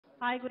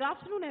Hi, good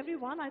afternoon,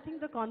 everyone. I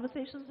think the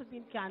conversations have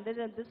been candid,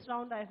 and this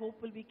round, I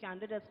hope, will be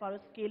candid as far as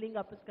scaling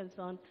up is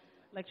concerned,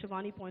 like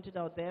Shivani pointed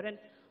out there. And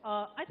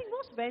I think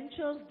most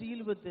ventures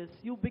deal with this.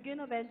 You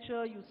begin a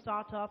venture, you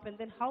start up, and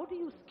then how do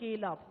you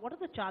scale up? What are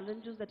the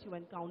challenges that you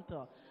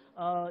encounter?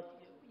 How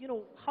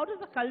does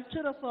the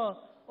culture of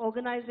a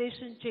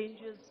organization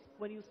changes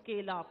when you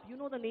scale up? You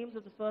know the names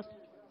of the first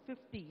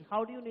 50.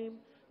 How do you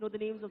know the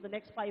names of the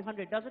next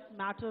 500? Does it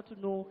matter to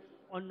know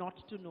or not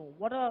to know?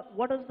 What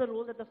is the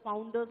role that the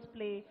founders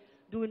play?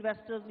 Do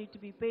investors need to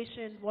be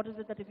patient? What is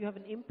it that if you have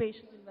an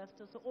impatient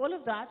investor? So all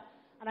of that,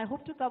 and I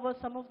hope to cover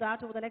some of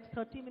that over the next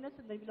 30 minutes,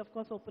 and then we'll of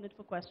course open it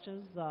for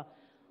questions.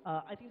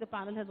 I think the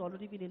panel has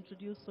already been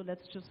introduced, so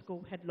let's just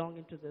go headlong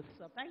into this.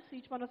 Thanks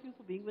each one of you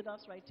for being with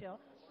us right here.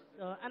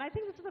 And I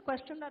think this is a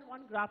question that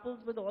one grapples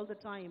with all the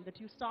time,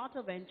 that you start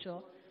a venture,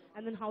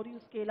 and then how do you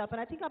scale up?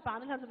 And I think our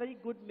panel has a very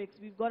good mix.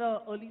 We've got an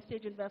early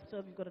stage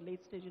investor, we've got a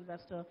late stage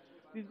investor,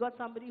 we've got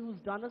somebody who's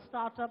done a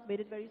startup, made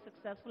it very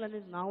successful, and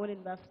is now an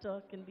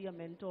investor, can be a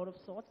mentor of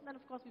sorts. And then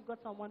of course we've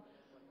got someone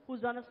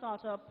who's done a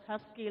startup,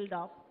 has scaled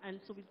up, and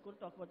so we're going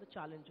to talk about the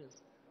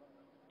challenges.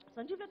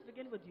 Sanjeev, let's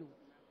begin with you.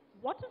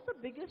 What is the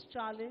biggest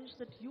challenge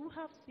that you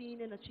have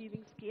seen in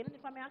achieving scale? And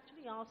if I may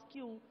actually ask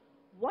you,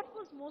 what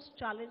was most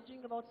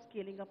challenging about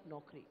scaling up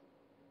Naukri?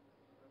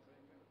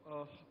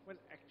 Well,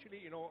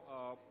 actually,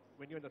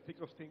 when you're in the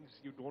thick of things,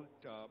 you don't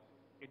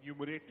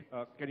enumerate.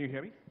 Can you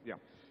hear me? Yeah.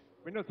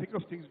 When you're in the thick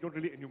of things, you don't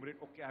really enumerate,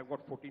 okay, I've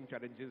got 14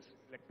 challenges,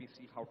 let me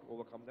see how to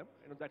overcome them.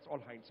 That's all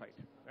hindsight,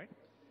 right?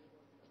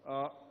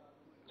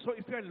 So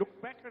if I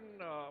look back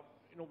and,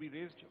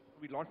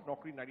 we launched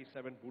Naukri in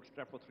 97,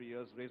 bootstrap for 3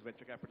 years, raised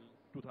venture capital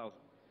 2000.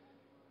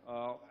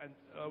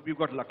 We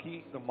got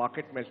lucky, the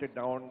market melted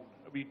down.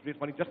 We raised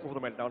money just before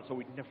the meltdown, so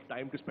we didn't have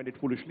time to spend it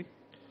foolishly.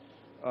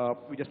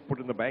 We just put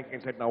it in the bank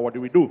and said, now what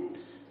do we do?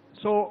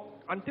 So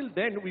until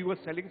then, we were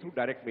selling through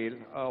direct mail.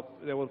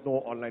 There was no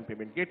online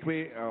payment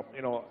gateway,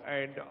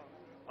 and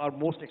our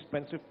most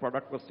expensive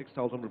product was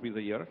 6,000 rupees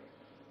a year.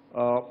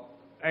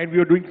 And we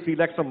were doing 3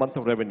 lakhs a month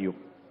of revenue.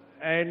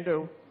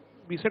 And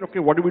we said, okay,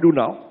 what do we do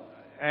now?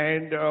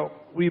 And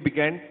we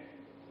began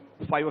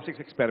 5 or 6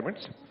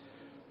 experiments.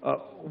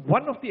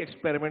 One of the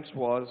experiments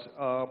was,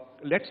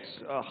 let's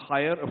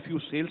hire a few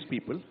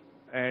salespeople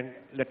and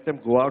let them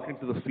go out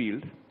into the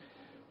field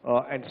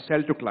and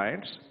sell to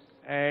clients,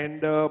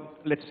 and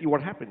let's see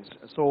what happens.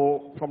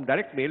 So from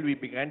direct mail, we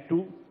began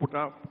to put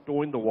our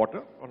toe in the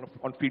water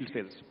on field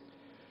sales.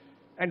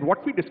 And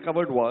what we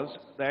discovered was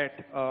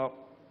that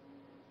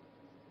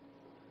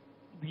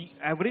the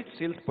average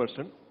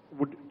salesperson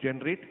would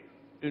generate,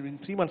 in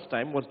 3 months'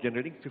 time, was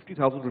generating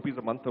 50,000 rupees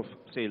a month of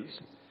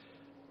sales,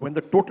 when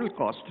the total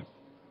cost,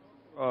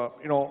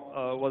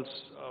 was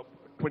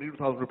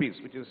 22,000 rupees,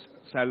 which is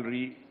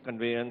salary,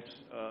 conveyance,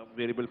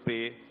 variable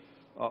pay,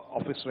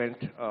 office rent,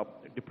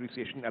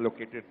 depreciation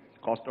allocated,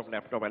 cost of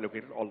laptop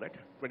allocated, all that,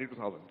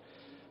 22,000.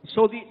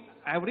 So the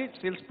average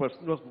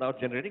salesperson was now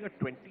generating a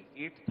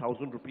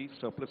 28,000 rupees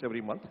surplus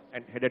every month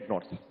and headed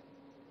north,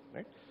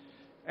 right?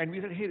 And we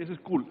said, hey, this is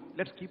cool.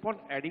 Let's keep on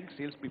adding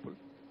salespeople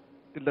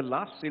till the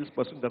last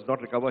salesperson does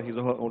not recover his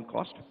or her own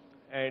cost.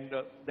 And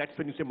that's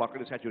when you say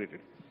market is saturated.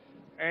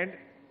 And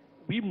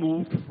we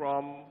moved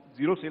from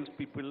 0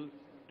 salespeople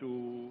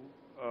to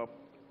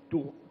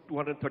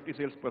 230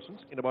 salespersons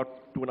in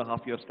about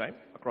 2.5 years' time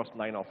across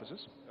 9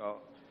 offices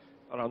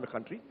around the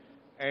country.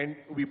 And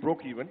we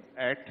broke even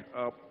at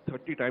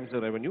 30 times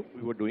the revenue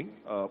we were doing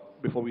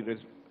before we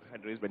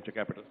had raised venture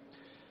capital.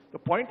 The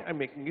point I'm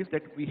making is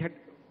that we had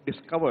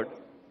discovered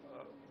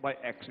by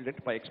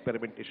accident, by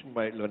experimentation,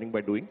 by learning,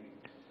 by doing,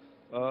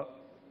 a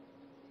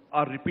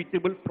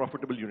repeatable,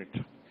 profitable unit.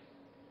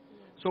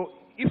 So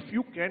if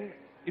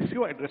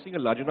you're addressing a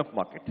large enough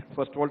market,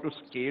 first of all, to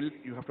scale,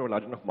 you have to have a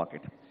large enough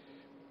market.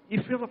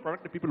 If you have a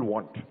product that people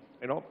want,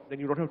 then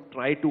you don't have to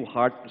try too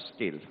hard to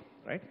scale,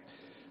 right?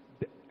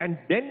 And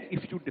then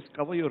if you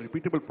discover your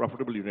repeatable,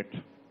 profitable unit,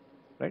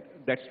 right,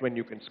 that's when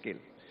you can scale.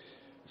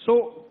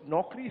 So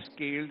Naukri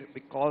scaled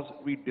because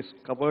we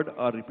discovered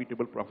our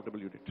repeatable, profitable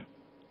unit.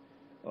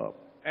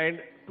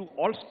 And to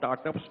all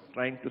startups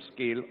trying to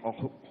scale or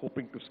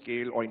hoping to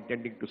scale or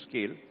intending to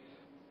scale,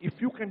 if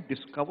you can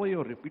discover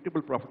your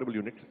repeatable, profitable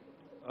unit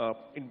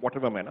in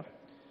whatever manner,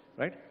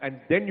 right,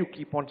 and then you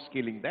keep on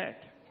scaling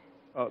that,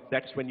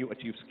 that's when you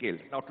achieve scale.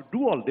 Now, to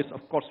do all this,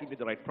 of course, you need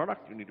the right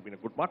product. You need to be in a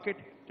good market,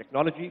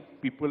 technology,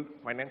 people,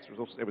 finance,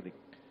 resources, everything.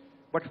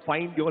 But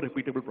find your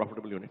repeatable,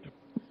 profitable unit.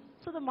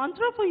 So the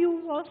mantra for you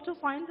was to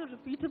find the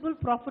repeatable,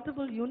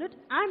 profitable unit,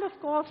 and of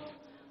course,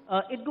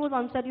 it goes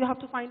unsaid, you have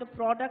to find a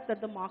product that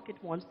the market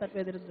wants, that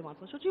where there is demand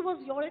for. Suchi,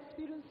 was your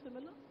experience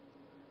similar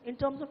in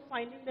terms of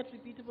finding that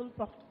repeatable,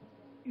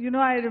 profitable?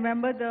 I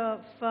remember the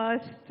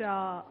first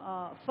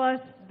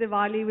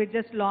Diwali, we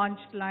just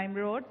launched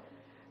Limeroad,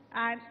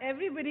 and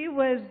everybody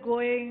was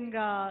going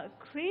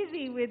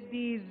crazy with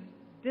these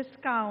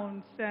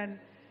discounts and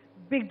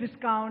big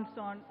discounts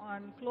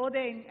on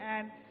clothing.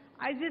 And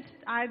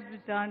I'd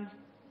returned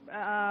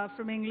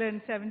from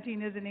England,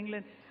 17 years in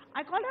England.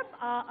 I called up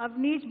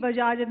Avnish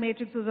Bajaj at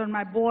Matrix, who's on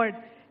my board,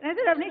 And I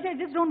said, Avnish, I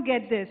just don't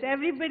get this.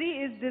 Everybody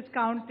is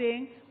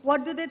discounting.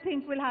 What do they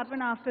think will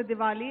happen after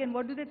Diwali, and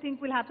what do they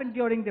think will happen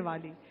during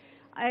Diwali?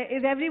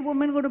 Is every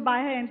woman going to buy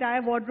her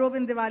entire wardrobe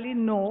in Diwali?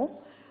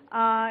 No.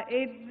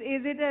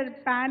 Is it a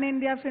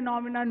pan-India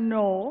phenomenon?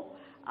 No.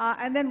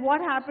 And then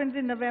what happens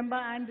in November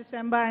and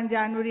December and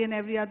January and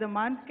every other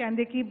month? Can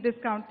they keep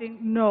discounting?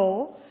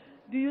 No.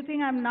 Do you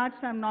think I'm nuts?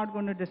 I'm not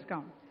going to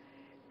discount.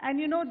 And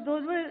you know,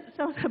 those were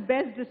some of the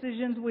best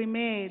decisions we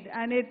made.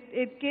 And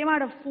it came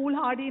out of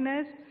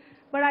foolhardiness.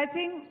 But I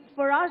think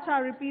for us,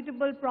 our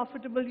repeatable,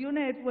 profitable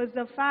unit was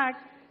the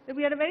fact that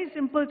we had a very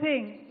simple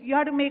thing. You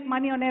had to make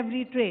money on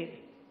every trade.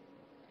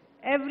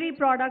 Every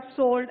product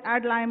sold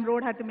at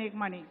Limeroad had to make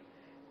money.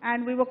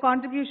 And we were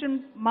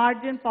contribution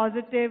margin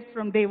positive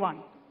from day one.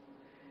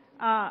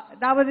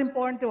 That was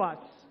important to us.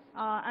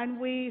 And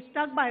we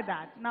stuck by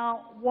that.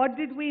 Now, what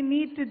did we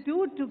need to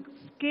do to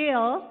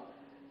scale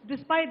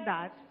despite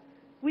that?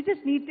 We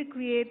just need to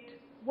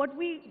create what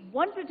we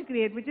wanted to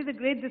create, which is a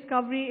great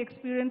discovery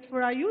experience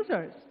for our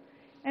users.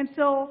 And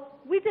so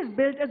we just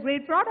built a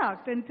great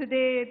product. And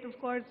today, it, of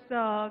course,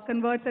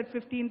 converts at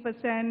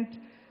 15%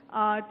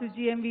 to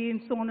GMV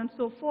and so on and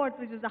so forth,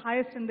 which is the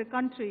highest in the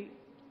country.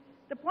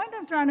 The point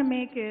I'm trying to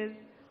make is,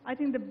 I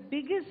think the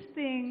biggest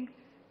thing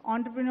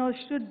entrepreneurs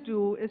should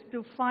do is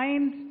to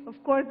find,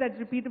 of course, that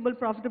repeatable,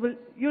 profitable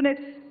unit,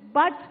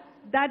 but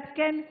that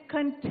can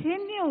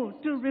continue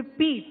to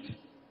repeat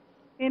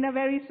in a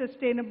very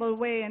sustainable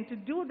way. And to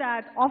do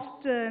that,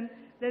 often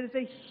there is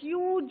a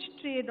huge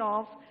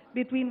trade-off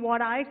between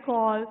what I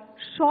call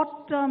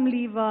short-term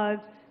levers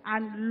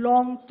and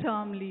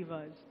long-term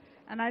levers.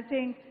 And I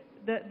think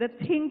the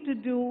thing to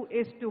do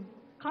is to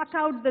cut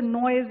out the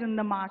noise in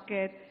the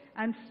market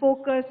and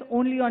focus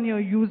only on your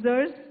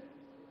users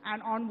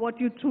and on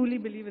what you truly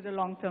believe is a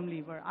long-term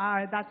lever.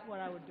 That's what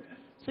I would do.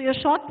 So your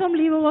short-term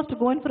lever was to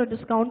go in for a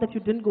discount that you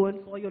didn't go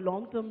in for. Your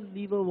long-term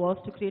lever was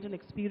to create an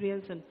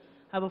experience and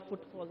have a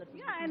footfall that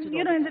we and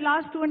you know, in the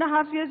last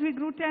 2.5 years, we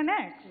grew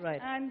 10x.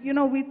 Right. And you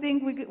know, we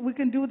think we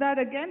can do that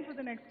again for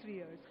the next 3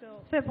 years. So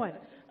fair point.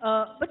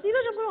 But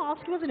Neeraj, I'm going to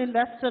ask you as an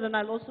investor, and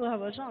I'll also have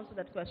Varsha answer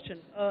that question.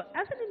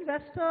 As an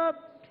investor,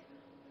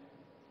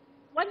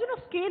 while you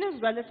know scale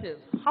is relative,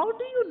 how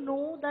do you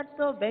know that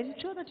the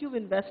venture that you've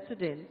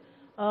invested in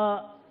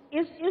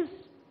is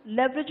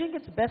leveraging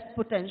its best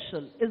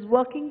potential, is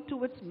working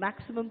to its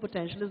maximum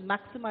potential, is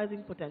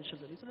maximizing potential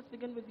really? So let's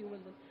begin with you,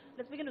 and then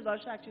let's begin with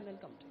Varsha actually, and then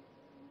come to you.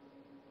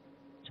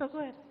 Sure, go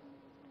ahead.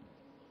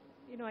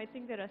 You know, I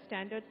think there are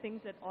standard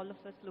things that all of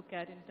us look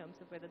at in terms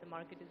of whether the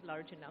market is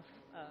large enough,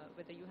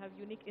 whether you have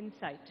unique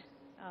insight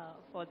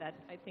for that.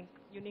 I think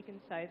unique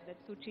insight that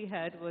Suchi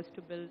had was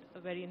to build a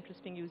very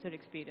interesting user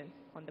experience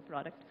on the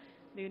product.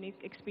 The unique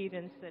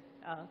experience that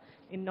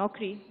in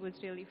Naukri was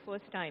really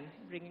first time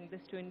bringing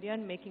this to India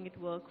and making it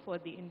work for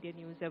the Indian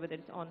user, whether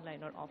it's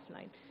online or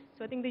offline.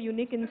 So I think the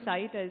unique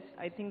insight is,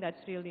 I think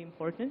that's really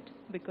important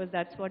because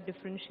that's what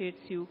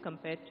differentiates you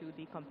compared to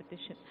the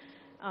competition.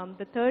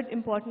 The third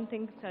important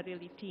things are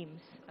really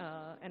teams.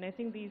 And I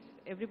think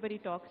everybody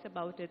talks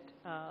about it.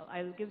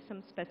 I'll give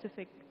some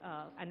specific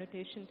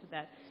annotation to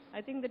that.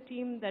 I think the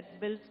team that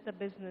builds the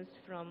business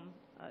from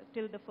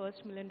till the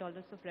first $1 million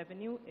of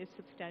revenue is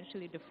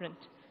substantially different,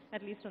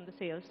 at least on the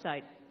sales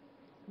side,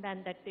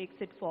 than that takes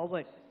it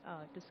forward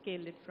to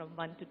scale it from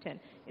 1 to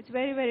 10. It's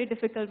very, very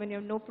difficult when you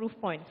have no proof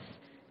points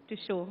to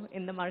show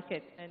in the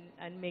market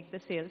and make the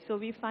sales. So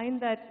we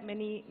find that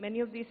many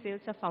of these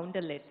sales are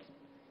founder-led,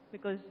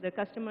 because the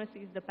customer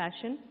sees the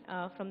passion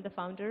from the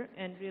founder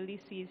and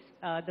really sees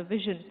the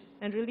vision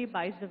and really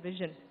buys the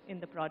vision in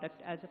the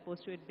product as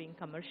opposed to it being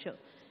commercial.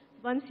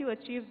 Once you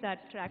achieve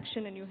that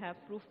traction and you have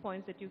proof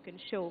points that you can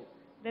show,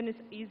 then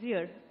it's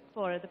easier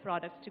for the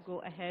product to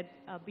go ahead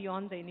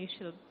beyond the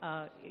initial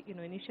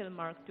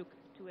mark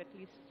to at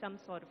least some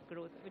sort of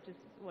growth, which is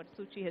what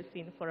Suchi has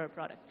seen for our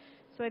product.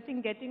 So I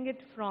think getting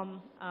it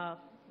from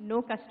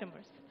no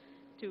customers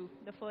to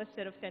the first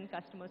set of 10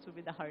 customers will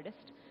be the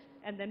hardest.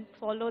 And then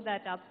follow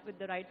that up with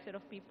the right set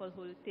of people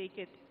who will take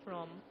it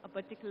from a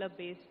particular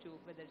base to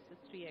whether it's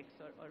a 3x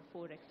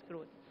or 4x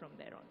growth from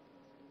there on.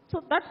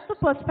 So that's the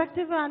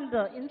perspective and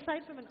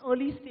insight from an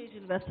early stage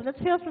investor. Let's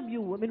hear from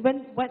you. I mean,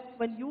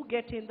 when you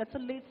get in, that's a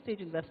late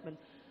stage investment.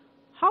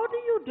 How do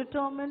you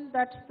determine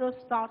that the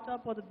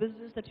startup or the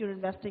business that you're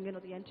investing in or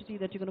the entity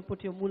that you're going to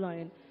put your moolah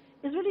in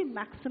is really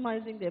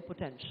maximizing their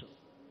potential?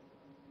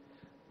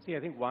 See,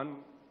 I think one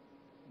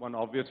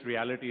obvious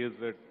reality is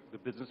that the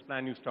business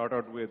plan you start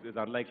out with is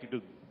unlikely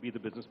to be the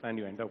business plan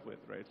you end up with,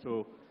 right?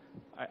 So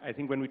I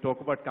think when we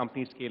talk about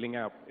companies scaling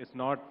up, it's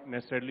not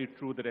necessarily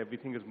true that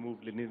everything has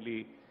moved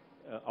linearly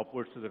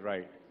upwards to the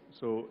right.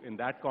 So in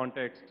that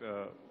context,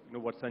 you know,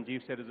 what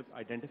Sanjeev said is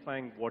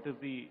identifying what is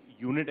the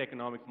unit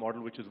economic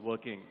model which is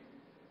working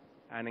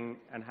and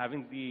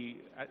having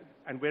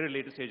and we're a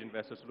later stage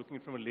investor, so looking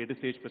from a later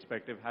stage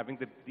perspective, having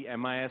the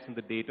MIS and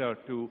the data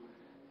to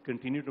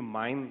continue to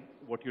mine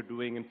what you're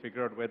doing and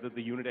figure out whether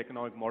the unit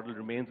economic model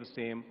remains the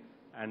same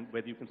and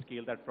whether you can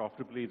scale that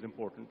profitably is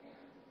important.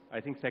 I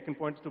think second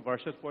point is to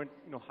Varsha's point,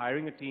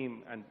 hiring a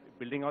team and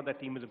building out that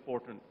team is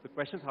important. The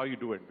question is how you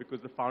do it,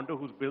 because the founder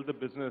who's built the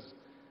business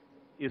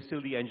is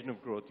still the engine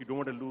of growth. You don't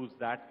want to lose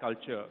that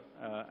culture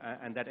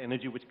and that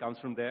energy which comes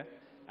from there.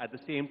 At the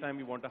same time,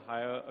 you want to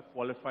hire a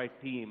qualified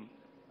team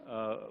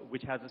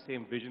which has the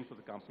same vision for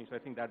the company. So I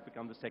think that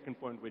becomes the second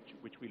point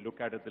which we look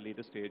at the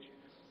later stage.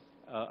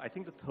 I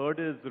think the third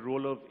is the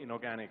role of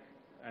inorganic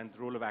and the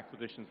role of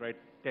acquisitions, right?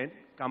 10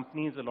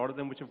 companies, a lot of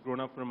them which have grown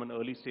up from an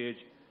early stage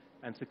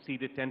and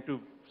succeeded tend to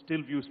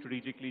still view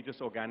strategically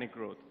just organic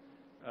growth.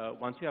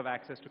 Once you have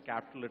access to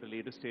capital at a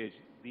later stage,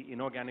 the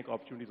inorganic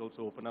opportunities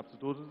also open up. So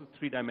those are the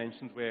three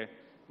dimensions where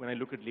when I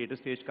look at later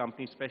stage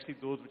companies, especially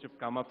those which have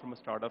come up from a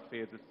startup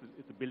phase,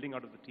 it's the building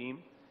out of the team,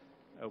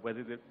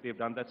 whether they've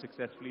done that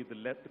successfully,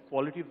 the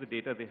quality of the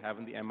data they have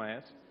in the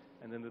MIS,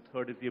 and then the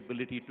third is the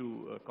ability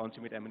to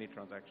consummate M&A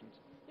transactions.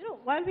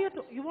 While we are,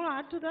 you want to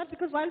add to that?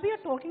 Because while we are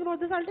talking about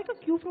this, I'll take a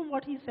cue from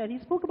what he said. He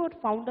spoke about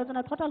founders, and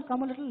I thought I'll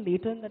come a little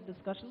later in that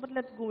discussion, but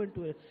let's go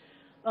into it.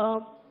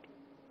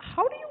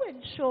 How do you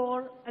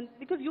ensure, and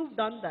because you've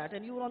done that,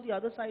 and you were on the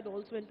other side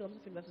also in terms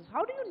of investors,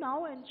 how do you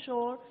now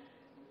ensure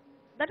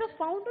that a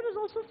founder is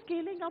also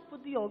scaling up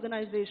with the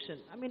organization?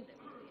 I mean,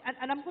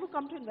 and I'm going to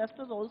come to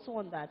investors also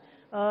on that.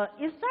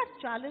 Is that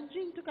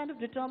challenging to kind of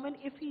determine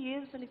if he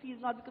is and if he's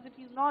not? Because if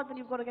he's not, then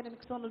you've got to get an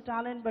external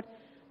talent, but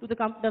does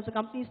the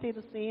company stay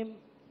the same?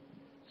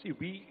 See,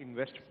 we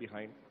invest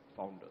behind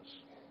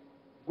founders.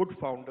 Good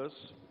founders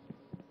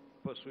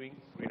pursuing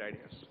great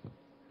ideas,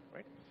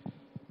 right?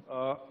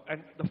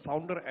 And the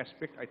founder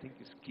aspect, I think,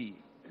 is key.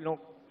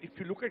 If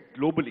you look at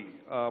globally,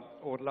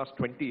 over the last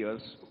 20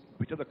 years,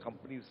 which are the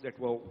companies that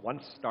were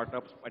once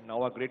startups and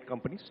now are great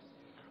companies?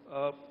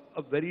 I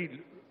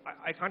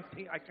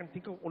can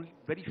think of only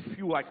very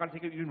few. I can't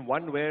think of even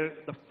one where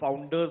the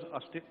founders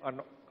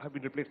have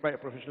been replaced by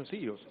professional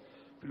CEOs.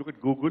 If you look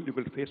at Google, you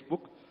look at Facebook.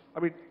 I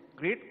mean,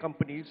 great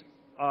companies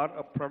are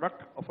a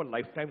product of a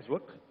lifetime's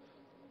work,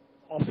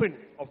 often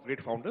of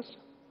great founders,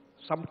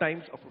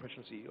 sometimes of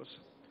professional CEOs.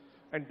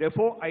 And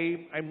therefore,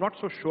 I'm not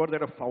so sure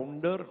that a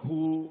founder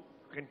who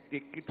can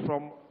take it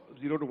from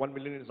 0 to 1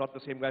 million is not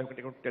the same guy who can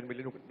take it to 10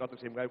 million, not the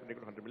same guy who can take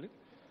it to 100 million.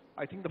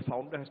 I think the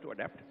founder has to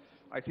adapt.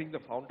 I think the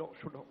founder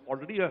should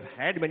already have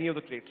had many of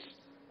the traits.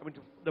 I mean,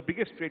 the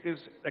biggest trait is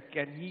that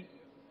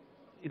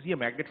is he a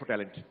magnet for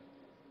talent,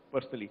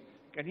 personally?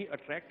 Can he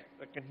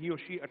or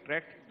she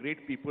attract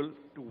great people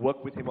to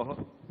work with him or her?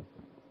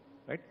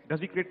 Right? Does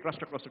he create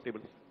trust across the table?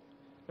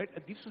 Right?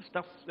 And these are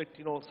stuff that,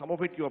 some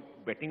of it you're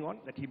betting on,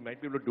 that he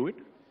might be able to do it.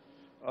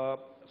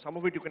 Some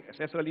of it you can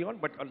assess early on,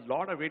 but a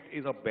lot of it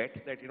is a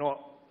bet that,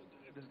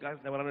 this guy's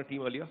never run a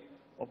team earlier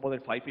of more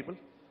than 5 people.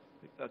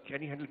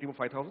 Can he handle a team of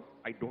 5,000?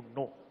 I don't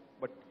know.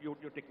 But you're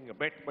taking a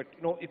bet. But,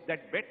 if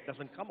that bet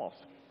doesn't come off,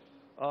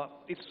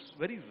 it's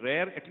very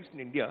rare, at least in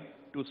India,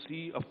 to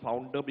see a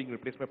founder being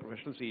replaced by a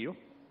professional CEO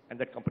and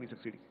that company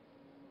succeeding.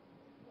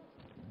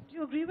 Do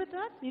you agree with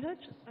that, Neeraj?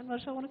 And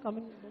Varsha, I want to come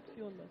in both of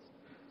you on this.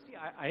 See,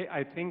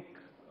 I think,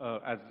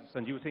 as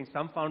Sanjeev was saying,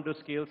 some founders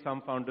scale,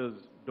 some founders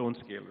don't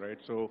scale, right?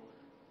 So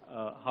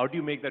how do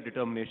you make that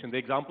determination? The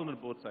examples on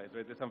both sides,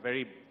 right? There's some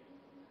very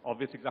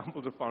obvious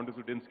examples of founders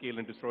who didn't scale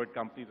and destroyed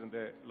companies, and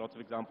there are lots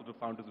of examples of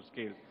founders who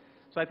scaled.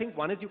 So I think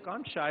one is you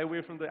can't shy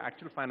away from the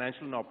actual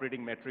financial and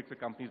operating metrics a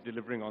company is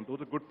delivering on.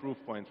 Those are good proof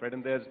points, right?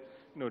 And there's,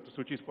 to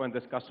Suchi's point,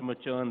 there's customer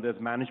churn, there's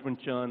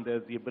management churn,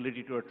 there's the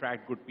ability to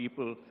attract good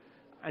people.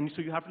 And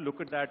so you have to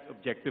look at that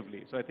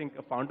objectively. So I think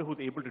a founder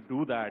who's able to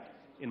do that,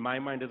 in my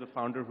mind, is a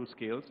founder who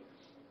scales.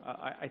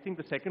 I think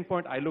the second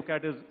point I look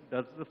at is,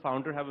 does the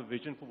founder have a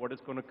vision for what is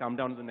going to come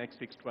down in the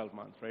next 6-12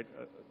 months, right?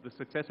 The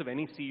success of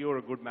any CEO or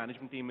a good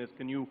management team is,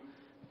 can you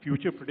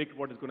future predict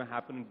what is going to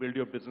happen and build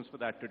your business for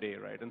that today,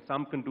 right? And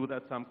some can do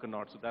that, some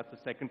cannot. So that's the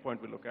second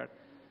point we look at.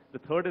 The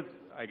third is,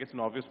 I guess, an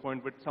obvious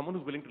point, but someone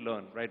who's willing to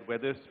learn, right?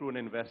 Whether it's through an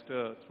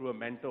investor, through a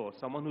mentor,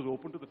 someone who's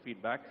open to the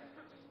feedback.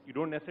 You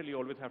don't necessarily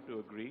always have to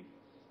agree.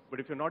 But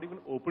if you're not even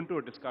open to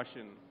a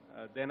discussion,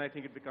 then I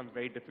think it becomes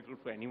very difficult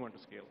for anyone to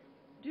scale.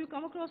 Do you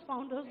come across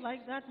founders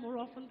like that more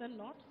often than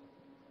not?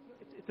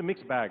 It's a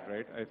mixed bag,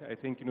 right? I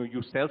think,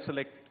 you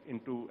self-select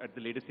at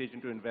the later stage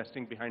into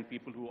investing behind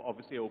people who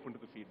obviously are open to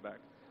the feedback.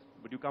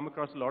 But you come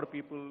across a lot of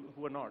people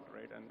who are not,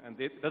 right? And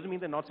it doesn't mean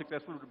they're not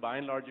successful, but by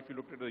and large, if you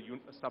looked at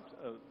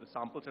the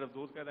sample set of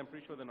those guys, I'm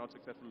pretty sure they're not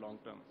successful long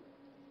term.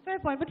 Fair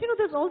point. But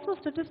there's also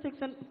statistics,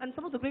 and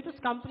some of the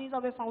greatest companies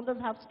are where founders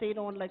have stayed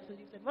on, like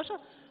Sanjeev said. Varsha,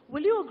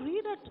 will you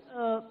agree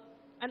that,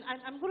 and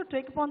I'm going to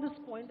take upon this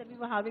point that we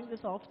were having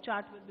this off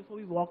chat before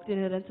we walked in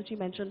here, and Suchi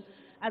mentioned,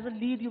 as a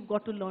lead, you've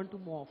got to learn to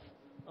morph.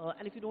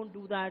 And if you don't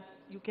do that,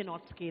 you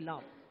cannot scale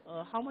up.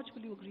 How much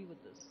will you agree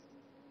with this?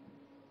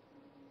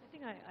 I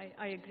think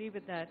I agree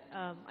with that.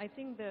 I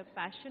think the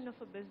passion of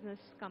a business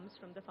comes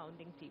from the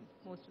founding team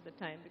most of the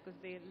time, because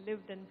they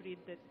lived and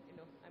breathed it.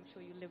 I'm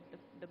sure you lived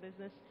the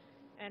business.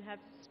 and have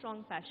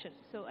strong passion.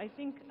 So I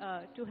think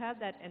to have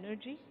that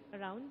energy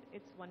around,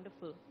 it's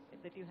wonderful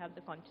that you have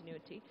the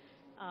continuity.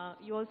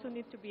 You also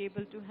need to be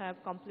able to have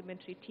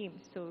complementary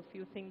teams. So if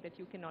you think that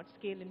you cannot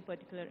scale in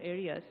particular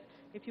areas,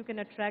 if you can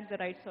attract the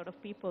right sort of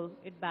people,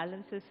 it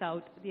balances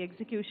out the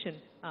execution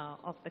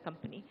of the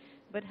company.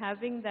 But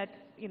having that,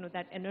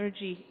 that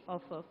energy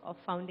of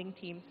founding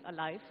teams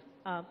alive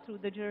through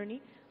the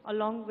journey,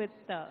 along with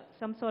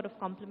some sort of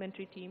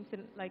complementary teams,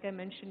 and like I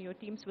mentioned, your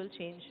teams will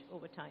change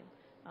over time.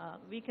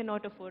 We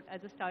cannot afford,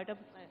 as a startup,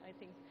 I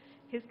think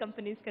his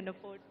companies can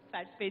afford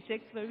fat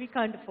paychecks, but we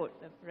can't afford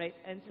them, right?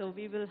 And so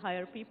we will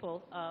hire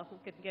people who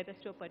can get us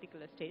to a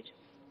particular stage.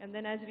 And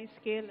then as we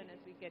scale and as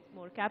we get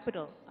more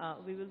capital,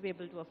 we will be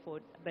able to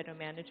afford better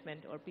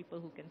management or people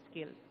who can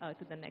scale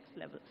to the next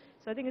level.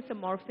 So I think it's a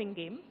morphing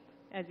game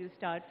as you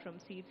start from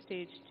seed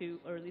stage to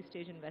early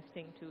stage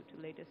investing to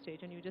later stage.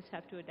 And you just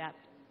have to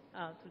adapt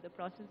through the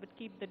process, but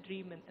keep the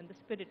dream and the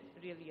spirit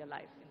really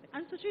alive.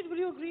 And Suchi, will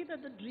you agree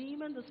that the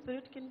dream and the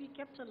spirit can be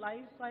kept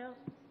alive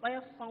by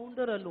a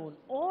founder alone?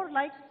 Or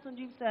like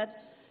Sanjeev said,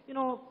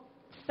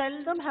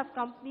 seldom have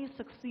companies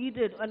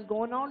succeeded and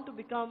gone on to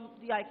become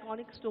the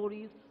iconic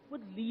stories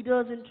with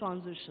leaders in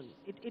transition.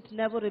 It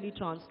never really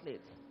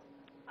translates.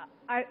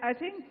 I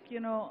think,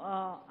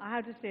 I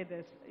have to say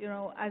this,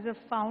 as a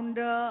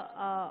founder,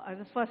 as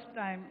a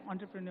first-time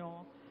entrepreneur,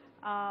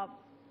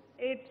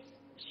 it's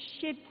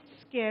shit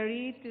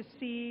scary to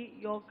see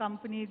your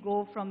company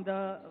go from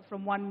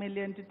 1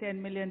 million to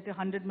 10 million to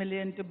 100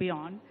 million to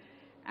beyond.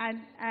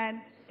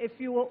 And if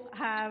you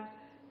have,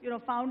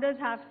 founders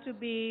have to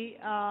be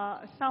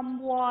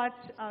somewhat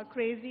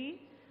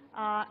crazy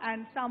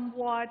and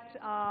somewhat,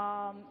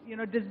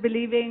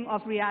 disbelieving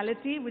of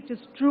reality, which is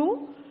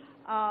true.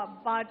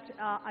 But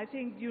I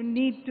think you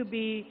need to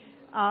be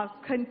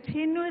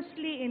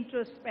continuously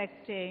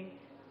introspecting,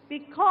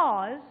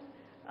 because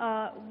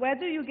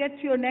whether you get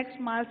to your next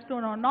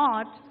milestone or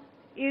not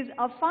is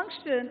a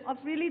function of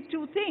really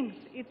two things.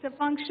 It's a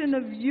function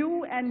of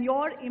you and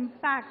your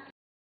impact,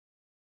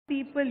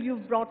 people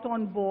you've brought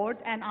on board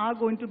and are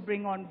going to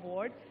bring on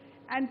board,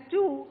 and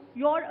two,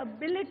 your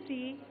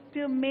ability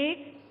to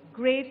make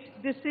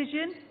great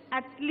decisions,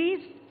 at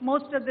least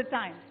most of the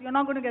time. You're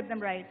not going to get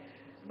them right,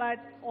 but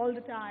all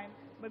the time,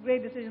 but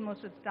great decisions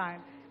most of the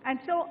time. And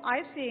so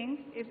I think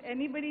if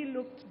anybody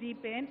looks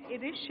deep in,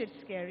 it is shit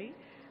scary.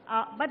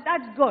 But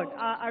that's good.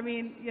 I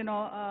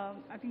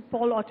think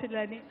Paul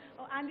Otellini,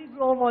 Andy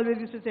Grove always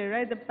used to say,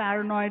 right, the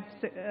paranoid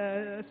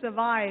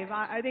survive.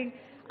 I think,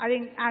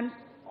 and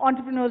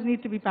entrepreneurs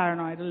need to be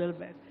paranoid a little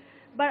bit.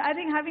 But I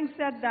think having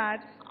said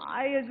that,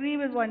 I agree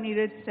with what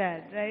Neeraj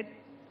said, right?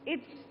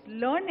 It's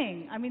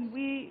learning. I mean,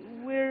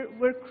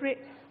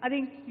 I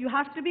think you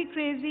have to be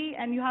crazy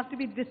and you have to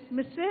be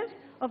dismissive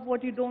of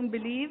what you don't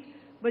believe,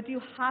 but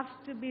you have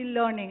to be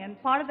learning. And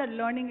part of that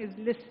learning is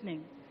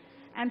listening.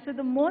 And so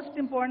the most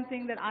important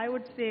thing that I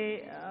would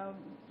say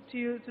to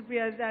you,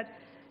 Supriya, is that,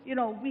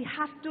 we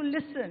have to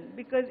listen,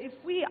 because if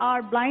we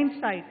are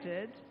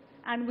blindsided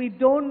and we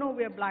don't know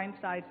we're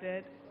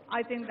blindsided,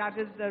 I think that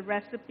is the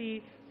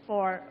recipe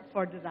for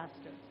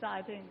disaster. So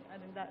I think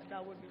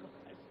that would be what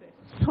I'd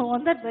say. So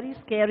on that very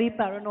scary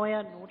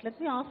paranoia note, let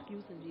me ask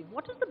you, Sanjeev,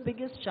 what is the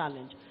biggest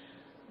challenge?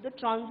 The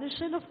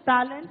transition of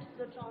talent,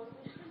 the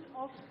transition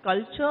of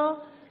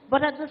culture,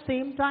 but at the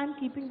same time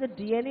keeping the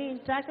DNA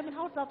intact? I mean,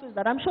 how tough is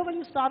that? I'm sure when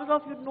you started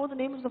off, you'd know the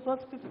names of the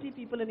first 50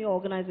 people in your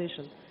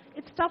organization.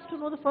 It's tough to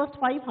know the first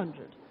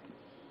 500.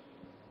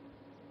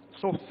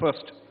 So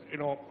first,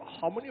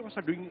 how many of us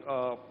are doing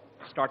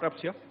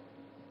startups here?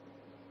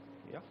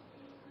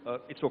 Yeah,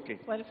 it's okay.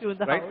 Quite a few in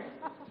the right?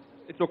 house.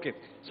 It's okay.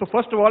 So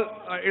first of all,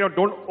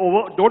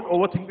 don't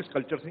overthink this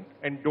culture thing,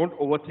 and don't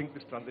overthink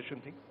this transition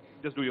thing.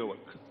 Just do your work.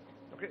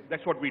 Okay,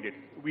 that's what we did.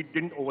 We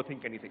didn't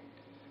overthink anything.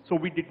 So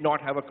we did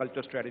not have a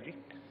culture strategy.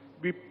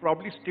 We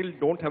probably still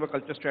don't have a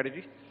culture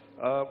strategy.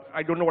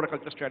 I don't know what a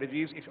culture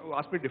strategy is. If you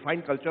ask me to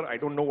define culture, I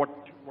don't know what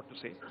to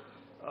say.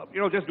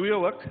 Just do your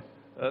work.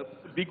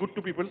 Be good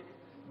to people.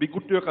 Be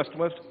good to your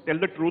customers. Tell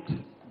the truth.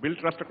 Build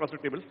trust across the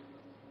table.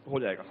 हो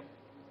जाएगा.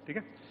 ठीक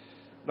है?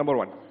 Number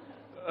one.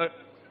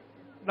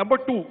 Number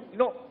two,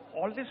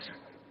 all this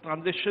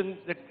transition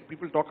that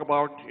people talk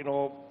about,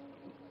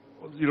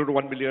 0 to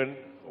 1 million,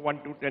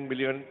 1 to 10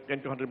 million,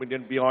 10 to 100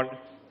 million beyond,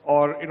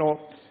 or 0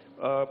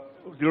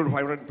 to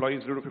 500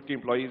 employees, 0 to 50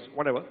 employees,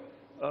 whatever.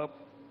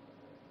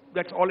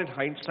 That's all in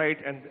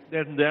hindsight, and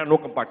there are no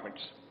compartments,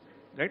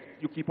 right?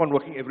 You keep on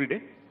working every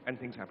day, and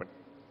things happen.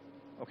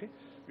 Okay.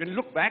 When you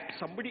look back,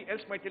 somebody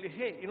else might tell you,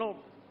 hey,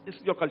 this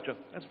is your culture.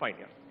 That's fine.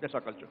 Yeah, that's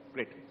our culture.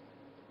 Great.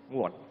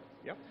 Move on.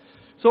 Yeah.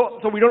 So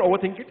we don't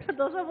overthink it.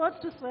 Those are words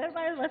to swear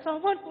by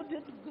someone who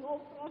did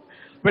go from.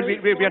 Well,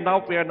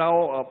 we are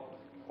now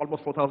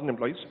almost 4,000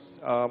 employees.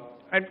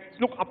 And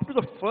look, up to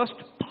the first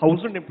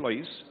 1,000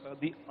 employees,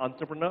 the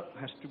entrepreneur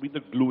has to be the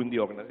glue in the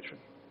organization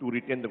to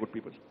retain the good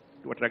people,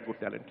 to attract good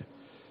talent.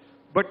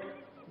 But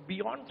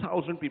beyond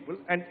 1,000 people,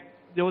 and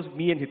there was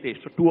me and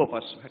Hitesh, so two of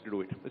us had to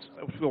do it.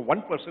 If you're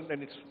one person,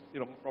 then it's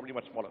probably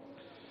much smaller.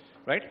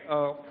 right?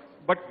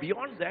 But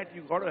beyond that,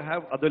 you've got to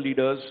have other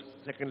leaders,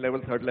 second level,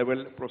 third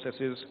level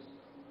processes,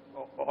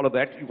 all of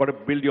that. You've got to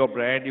build your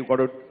brand. You've got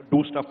to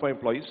do stuff for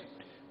employees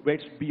where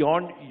it's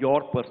beyond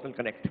your personal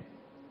connect,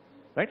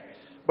 right?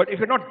 But if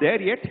you're not there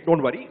yet,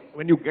 don't worry.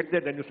 When you get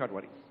there, then you start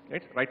worrying,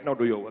 right? Right now,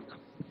 do your work.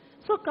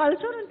 So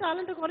culture and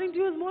talent, according to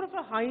you, is more of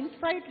a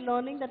hindsight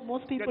learning that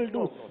most people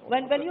do.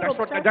 When you're That's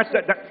what, obsessed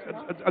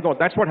no,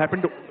 that's what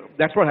happened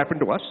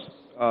to us,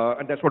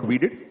 and that's what we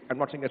did. I'm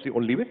not saying that's the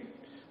only way.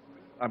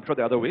 I'm sure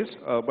there are other ways,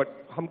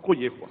 but humko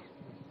ye hua.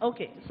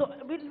 Okay, so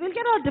we'll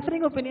get a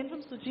differing opinion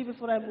from Suchi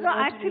before I move No, on.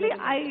 actually,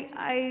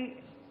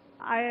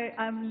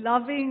 I'm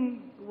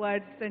loving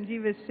what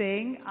Sanjeev is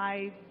saying.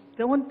 I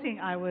don't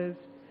think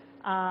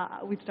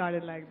we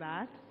started like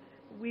that.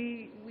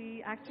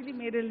 We actually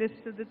made a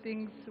list of the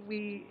things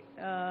the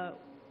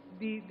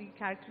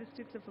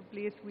characteristics of a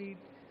place we'd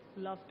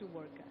love to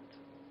work at.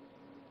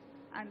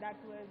 And that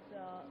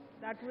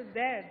was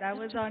there. That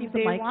was on keep the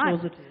day mic one.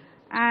 closer to you.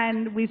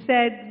 And we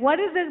said, what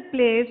is a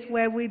place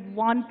where we'd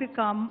want to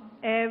come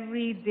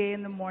every day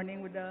in the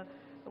morning with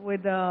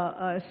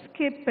a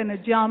skip and a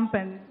jump,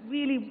 and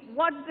really,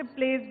 what's the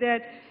place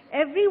that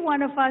every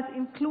one of us,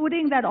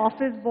 including that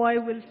office boy,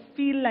 will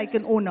feel like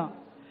an owner?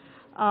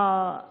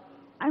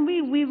 And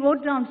we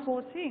wrote down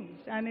 4 things,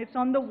 and it's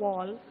on the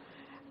wall.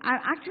 And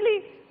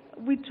actually,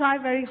 we try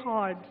very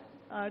hard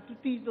to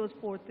teach those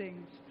 4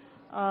 things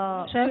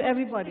to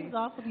everybody.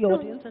 For the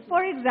audience.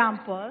 For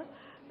example,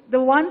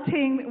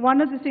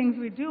 one of the things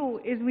we do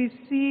is we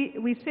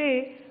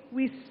say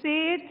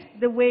it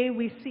the way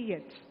we see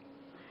it,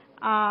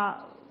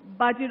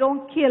 but you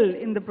don't kill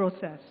in the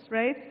process,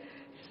 right?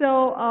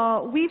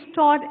 So we've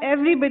taught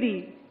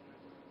everybody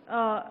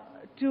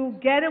to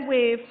get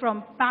away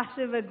from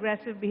passive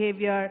aggressive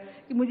behavior.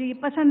 कि मुझे ये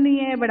पसंद नहीं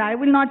है, but I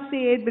will not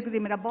say it because ये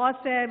मेरा boss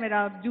है,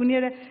 मेरा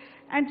junior है.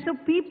 And so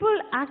people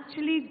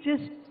actually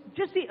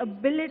just the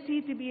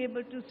ability to be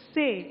able to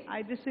say,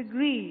 I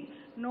disagree,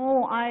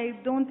 no, I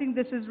don't think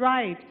this is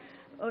right.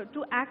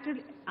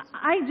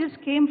 I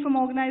just came from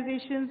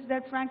organizations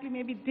that frankly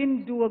maybe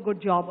didn't do a good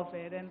job of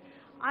it, and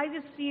I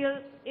just feel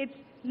it's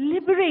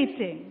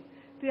liberating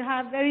to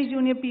have very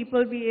junior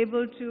people be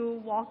able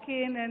to walk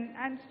in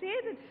and say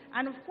that,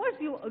 and of course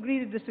you agree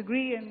to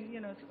disagree,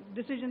 and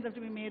decisions have to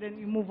be made and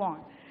you move on.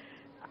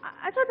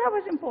 I thought that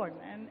was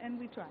important, and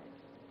we tried.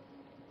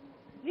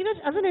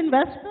 Neeraj, as an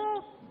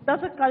investor, does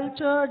a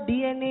culture,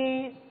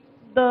 DNA,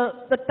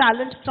 the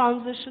talent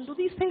transition, do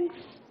these things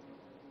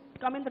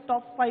come in the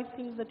top 5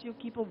 things that you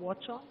keep a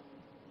watch on?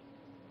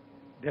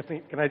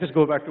 Definitely. Can I just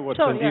go back to what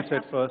Sure, Sanjeev yes,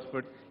 said first?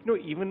 But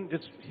even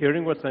just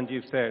hearing what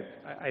Sanjeev said,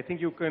 I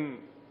think you can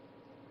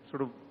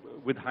sort of,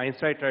 with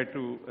hindsight, try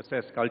to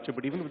assess culture.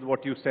 But even with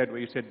what you said, where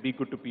you said be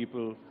good to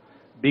people,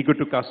 be good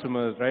to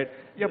customers, right?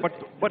 Yeah, but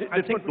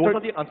I think those are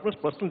the entrepreneur's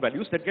personal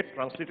values that get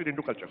translated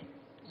into culture.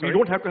 So you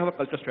don't have to have a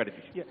culture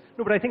strategy. Yeah,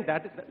 no, but I think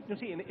that you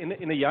see,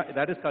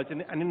 that is culture,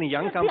 and in a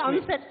young company,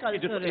 the unsaid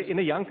culture. in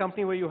a young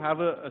company where you have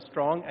a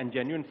strong and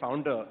genuine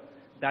founder,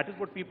 that is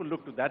what people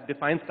look to. That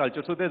defines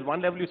culture. So there's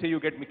one level you say you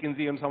get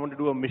McKinsey and someone to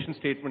do a mission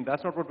statement.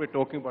 That's not what we're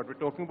talking about. We're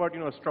talking about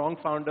a strong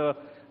founder,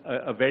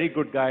 a very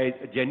good guy,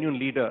 a genuine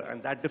leader,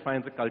 and that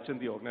defines the culture in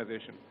the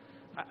organization.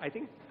 I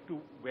think to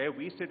where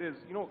we sit is,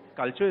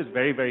 culture is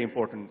very, very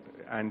important,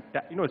 and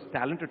it's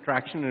talent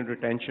attraction and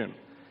retention.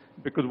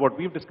 Because what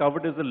we've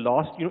discovered is the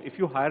loss, if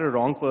you hire a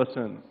wrong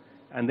person,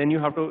 and then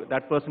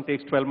that person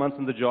takes 12 months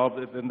in the job,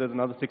 then there's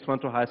another 6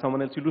 months to hire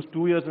someone else, you lose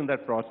 2 years in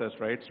that process,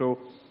 right? So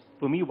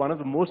for me, one of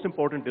the most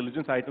important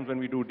diligence items when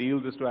we do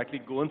deals is to actually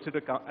go and sit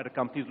at a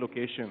company's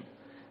location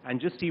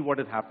and just see what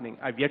is happening.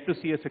 I've yet to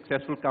see a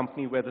successful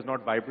company where there's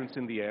not vibrance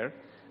in the air.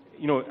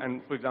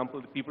 And for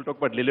example, people talk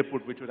about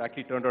Lilliput, which was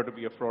actually turned out to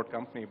be a fraud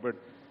company. But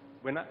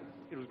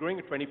it was growing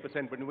at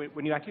 20%, but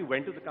when you actually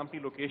went to the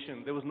company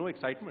location, there was no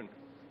excitement.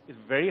 It's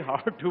very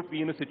hard to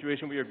be in a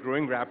situation where you're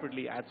growing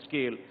rapidly at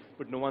scale,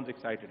 but no one's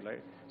excited,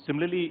 right?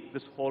 Similarly,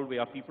 this hallway,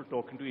 are people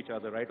talking to each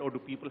other, right? Or do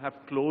people have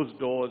closed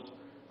doors?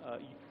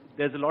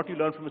 There's a lot you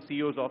learn from a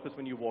CEO's office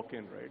when you walk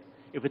in, right?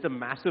 If it's a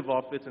massive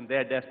office and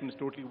their desk is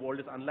totally walled,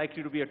 it's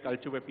unlikely to be a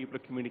culture where people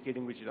are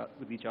communicating with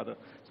each other.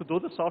 So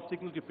those are soft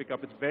signals you pick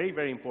up. It's very,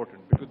 very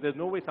important, because there's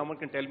no way someone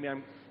can tell me,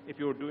 if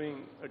you're doing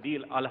a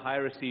deal, I'll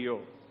hire a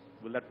CEO.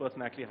 Will that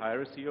person actually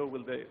hire a CEO?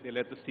 Will they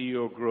let the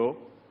CEO grow?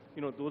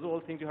 Those are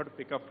all things you have to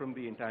pick up from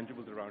the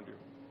intangibles around you.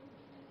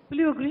 Will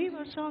you agree,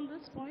 Varsha, on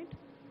this point?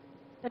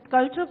 That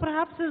culture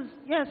perhaps is,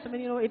 yes,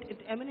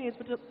 it emanates,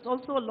 but it's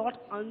also a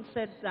lot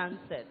unsaid than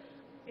said.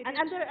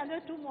 And there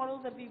are 2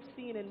 models that we've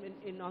seen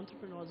in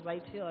entrepreneurs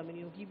right here.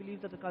 He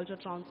believes that the culture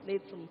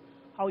translates from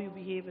how you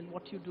behave and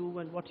what you do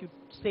and what you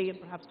say and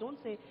perhaps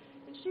don't say.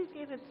 In Shri's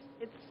case,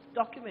 it's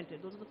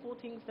documented. Those are the 4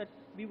 things that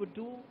we would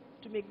do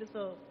to make this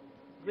a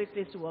great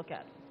place to work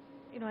at.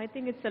 I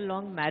think it's a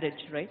long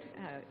marriage, right?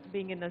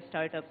 Being in a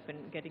startup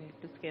and getting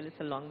it to scale is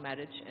a long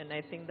marriage. And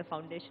I think the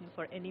foundation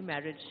for any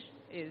marriage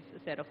is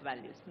a set of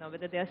values. Now,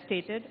 whether they are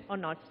stated or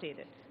not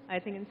stated. I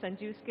think in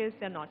Sanjeev's case,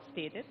 they're not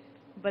stated.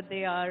 but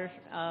they are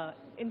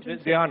They,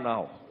 intrinsic. they are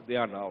now. They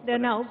are now. They're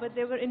But, now, but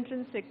they were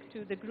intrinsic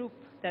to the group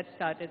that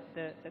started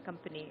the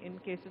company. In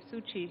case of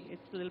Suchi,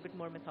 it's a little bit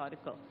more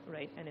methodical,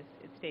 right? And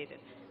it's stated.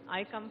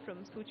 I come from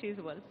Suchi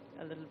as well,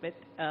 a little bit.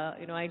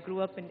 I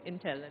grew up in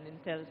Intel, and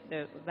Intel,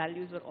 the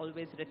values were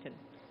always written.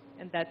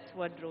 And that's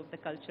what drove the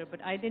culture.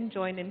 But I didn't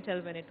join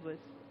Intel when it was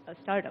a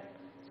startup.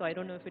 So I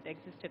don't know if it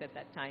existed at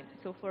that time.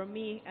 So for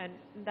me, and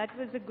that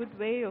was a good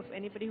way of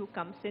anybody who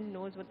comes in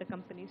knows what the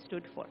company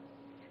stood for.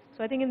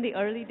 So I think in the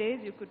early days,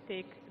 you could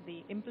take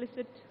the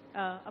implicit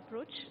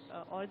approach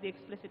or the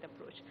explicit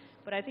approach.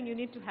 But I think you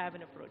need to have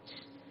an approach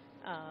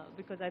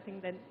because I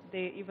think then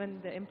even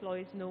the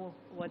employees know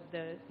what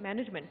the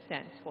management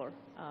stands for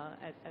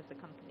as a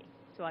company.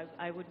 So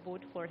I would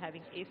vote for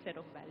having a set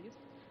of values.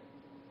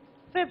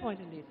 Fair point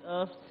indeed.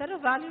 A set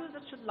of values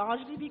that should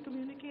largely be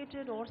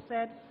communicated or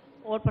said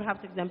or perhaps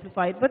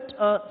exemplified. But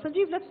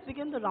Sanjeev, let's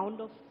begin the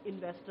round of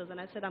investors. And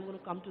I said I'm going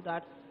to come to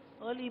that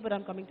early, but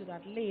I'm coming to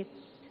that late.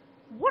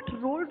 What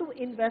role do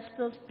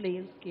investors play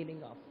in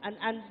scaling up? And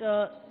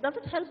does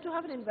it help to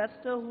have an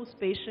investor who's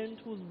patient,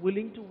 who's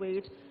willing to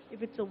wait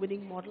if it's a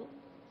winning model?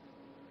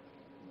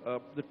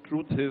 the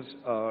truth is,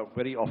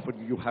 very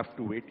often you have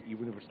to wait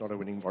even if it's not a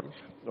winning model.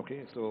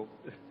 Okay, so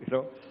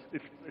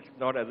it's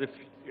not as if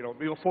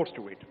we were forced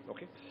to wait.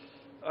 Okay,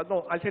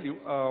 no, I'll tell you.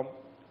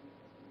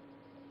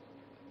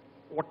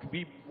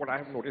 What I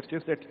have noticed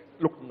is that,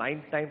 look,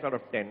 9 times out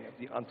of 10,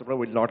 the entrepreneur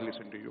will not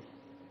listen to you.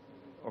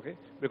 Okay,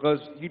 because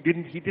he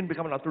didn't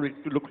become an entrepreneur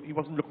to look. He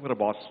wasn't looking for a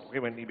boss. Okay,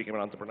 when he became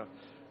an entrepreneur,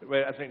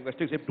 where as an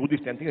investor, he said, "Do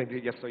these 10 things," and he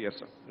said, "Yes, sir, yes,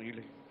 sir."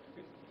 Really,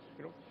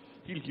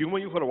 he'll humor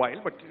you for a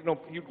while, but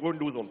he'll go and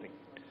do his own thing,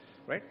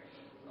 right?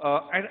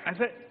 And as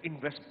an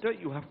investor,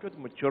 you have to have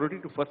the maturity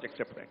to first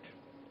accept that,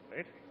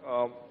 right?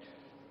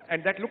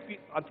 And that, look, the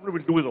entrepreneur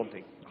will do his own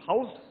thing.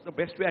 How's the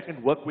best way I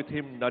can work with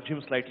him, nudge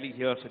him slightly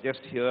here,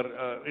 suggest here,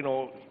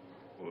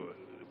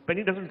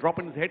 penny doesn't drop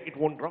in his head, it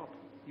won't drop.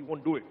 He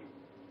won't do it,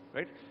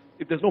 right?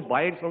 If there's no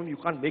buy-in from him, you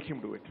can't make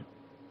him do it.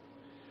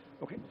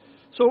 Okay?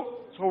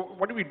 So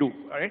what do?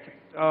 All right?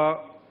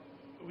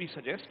 We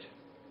suggest,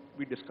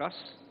 we discuss,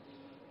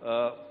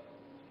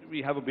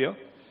 we have a beer,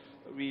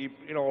 we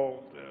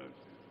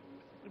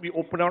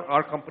open out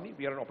our company.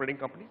 We are an operating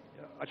company.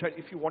 Achha,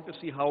 if you want to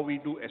see how we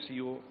do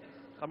SEO,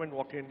 come and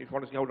walk in. If you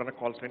want to see how we run a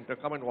call center,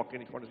 come and walk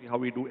in. If you want to see how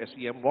we do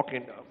SEM, walk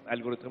in,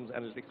 algorithms,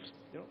 analytics,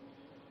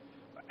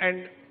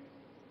 And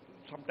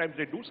sometimes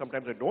they do,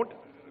 sometimes they don't.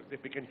 They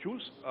pick and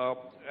choose,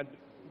 and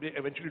they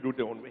eventually do it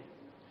their own way.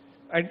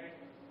 And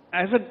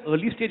as an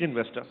early stage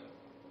investor,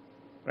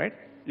 right,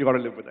 you got to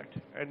live with that.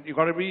 And you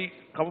got to be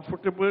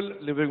comfortable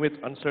living with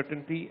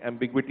uncertainty,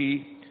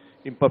 ambiguity,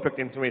 imperfect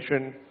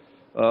information,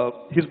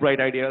 his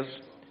bright ideas,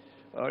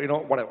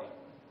 whatever.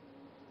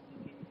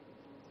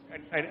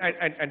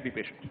 And be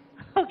patient.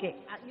 Okay,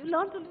 you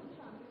learn to live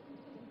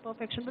with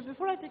imperfection. But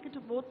before I take it to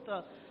both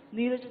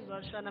Neeraj and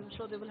Varsha, and I'm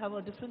sure they will have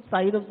a different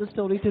side of the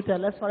story to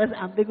tell as far as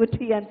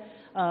ambiguity and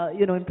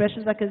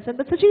impressions are concerned.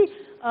 But Suchi,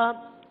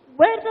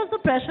 where does the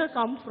pressure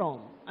come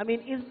from? I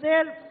mean,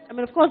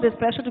 of course, there's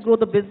pressure to grow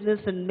the business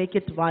and make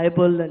it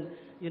viable, and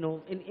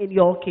in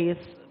your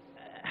case,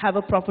 have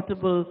a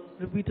profitable,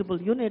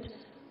 repeatable unit.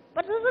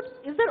 But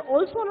is there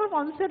also a lot of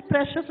onset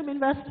pressure from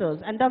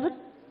investors? And does it?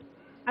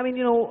 I mean,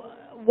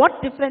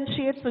 what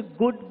differentiates a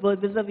good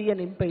vis-a-vis an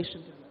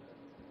impatient investor?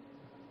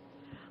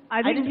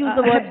 I didn't use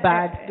the word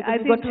bad because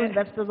we've got two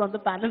investors on the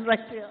panel right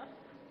here.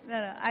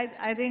 No,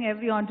 I think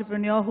every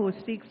entrepreneur who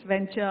seeks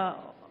venture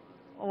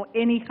or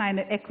any kind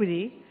of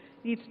equity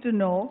needs to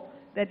know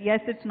that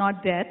yes, it's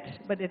not debt,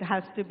 but it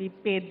has to be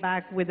paid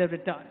back with a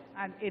return.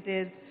 And it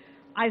is,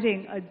 I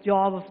think, a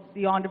job of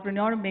the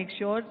entrepreneur to make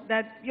sure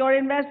that your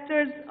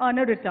investors earn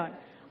a return.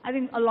 I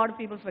think a lot of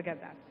people forget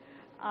that.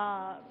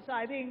 So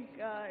I think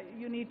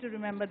you need to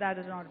remember that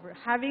as an entrepreneur.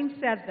 Having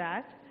said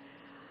that,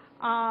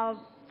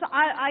 so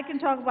I can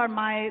talk about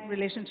my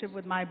relationship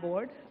with my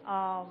board.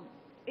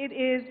 It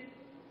is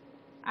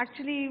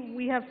actually,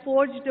 we have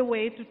forged a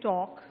way to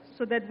talk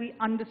so that we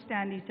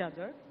understand each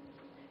other.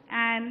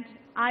 And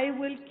I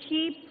will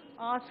keep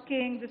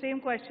asking the same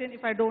question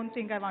if I don't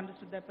think I've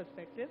understood their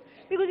perspective.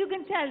 Because you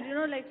can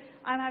tell, like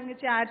I'm having a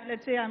chat,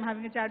 let's say I'm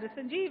having a chat with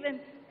Sanjeev, and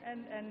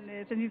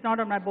Sanjeev's not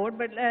on my board,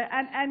 but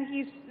and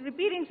he's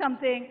repeating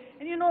something,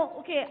 and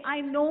okay, I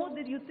know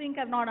that you think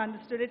I've not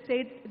understood it, say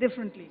it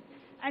differently.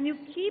 And you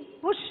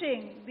keep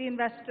pushing the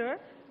investor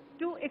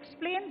to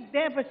explain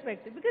their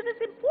perspective, because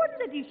it's important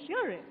that you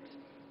hear it.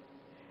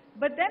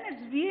 But then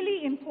it's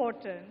really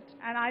important,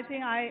 and I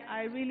think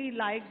I really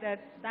like that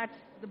that's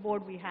the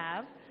board we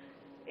have,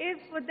 is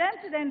for them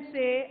to then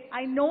say,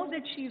 I know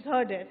that she's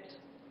heard it,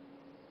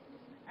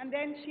 and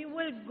then she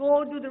will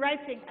go do the right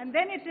thing. And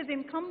then it is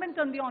incumbent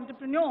on the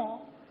entrepreneur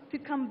to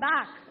come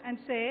back and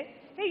say,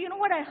 hey, you know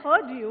what, I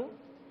heard you,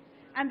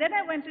 and then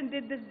I went and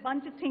did this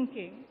bunch of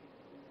thinking,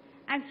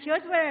 and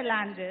here's where I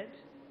landed,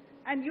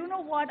 and you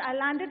know what, I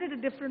landed at a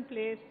different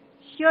place,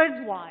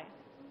 here's why.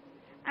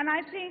 And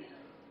I think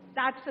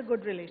that's a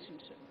good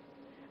relationship.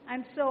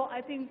 And so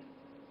I think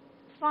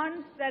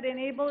funds that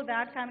enable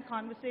that kind of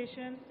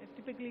conversation,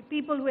 typically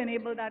people who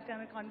enable that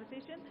kind of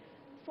conversation,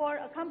 for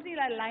a company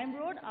like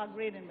Limeroad are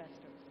great investors.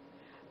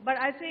 But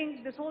I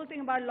think this whole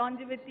thing about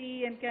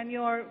longevity and can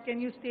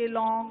you stay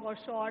long or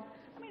short,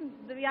 I mean,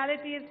 the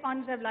reality is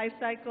funds have life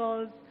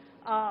cycles,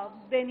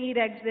 they need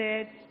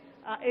exits,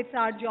 it's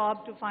our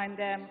job to find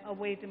them a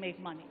way to make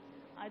money.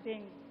 I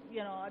think,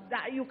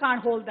 that you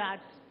can't hold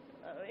that,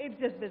 it's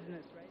just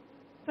business, right?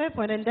 Fair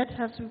point, and that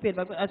has to be paid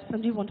back.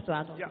 Sanjeev wanted to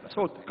add on. Yeah,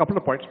 so a couple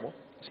of points more.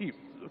 See,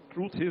 the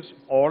truth is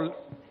all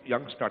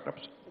young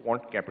startups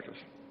want capital,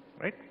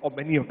 right? Or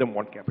many of them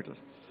want capital.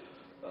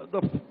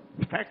 The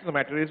fact of the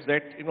matter is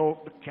that,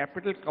 the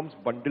capital comes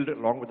bundled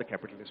along with the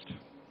capitalist.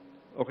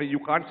 Okay, you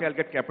can't say I'll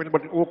get capital,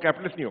 but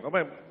capitalist nahi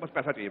hoga, bas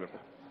paisa chahiye mere ko.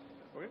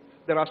 Okay,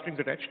 there are strings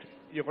attached.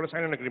 You're going to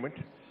sign an agreement.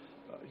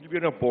 You'll be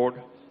on a board.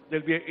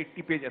 There'll be an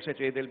 80-page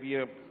SHA. There'll be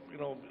a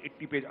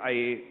 80-page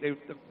IA.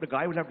 The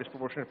guy will have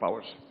disproportionate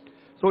powers.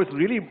 So it's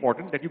really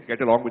important that you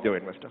get along with your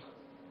investor,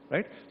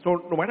 right?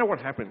 So no matter what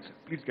happens,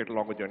 please get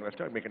along with your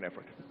investor and make an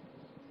effort.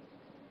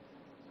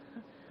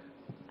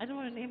 I don't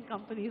want to name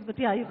companies, but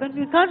yeah, you can't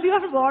be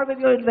on board with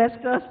your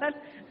investors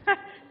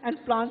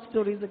and plant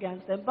stories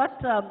against them. But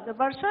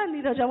Varsha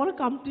and Neeraj, I want to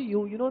come to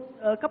you.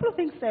 A couple of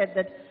things said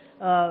that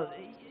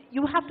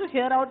you have to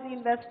hear out the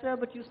investor,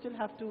 but you still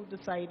have to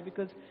decide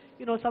because,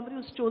 somebody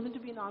who's chosen to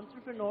be an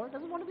entrepreneur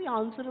doesn't want to be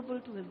answerable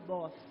to his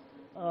boss.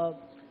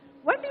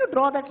 When do you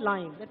draw that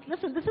line? That,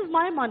 listen, this is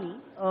my money.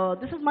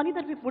 This is money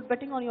that we put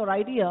betting on your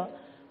idea.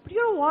 But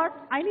you know what?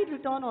 I need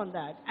return on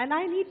that. And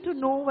I need to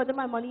know whether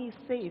my money is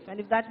safe. And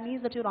if that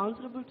means that you're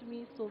answerable to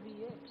me, so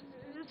be it.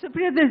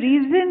 Supriya, the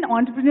reason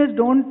entrepreneurs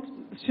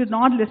should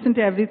not listen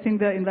to everything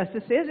the investor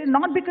says is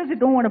not because they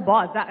don't want a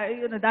boss.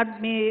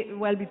 That may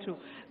well be true.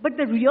 But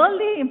the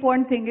really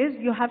important thing is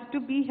you have to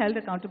be held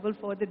accountable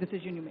for the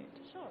decision you made.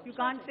 Sure. You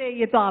can't say,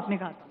 ye to aapne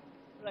kaha tha.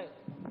 Right.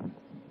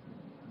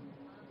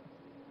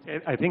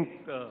 I think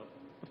a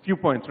few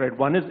points, right?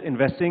 One is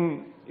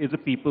investing is a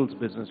people's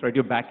business, right?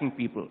 You're backing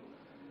people.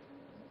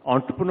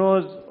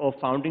 Entrepreneurs or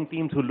founding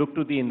teams who look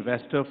to the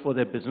investor for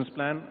their business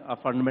plan are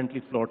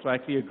fundamentally flawed. So I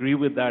actually agree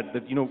with that,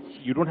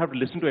 you don't have to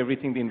listen to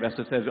everything the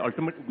investor says.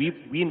 Ultimately,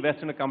 we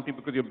invest in a company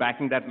because you're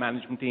backing that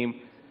management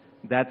team,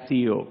 that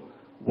CEO.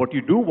 What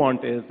you do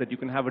want is that you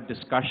can have a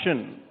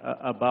discussion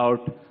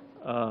about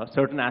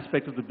certain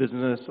aspects of the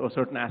business or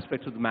certain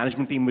aspects of the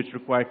management team which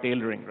require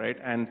tailoring, right?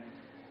 And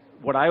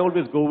what I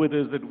always go with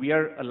is that we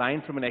are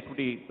aligned from an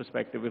equity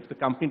perspective. If the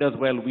company does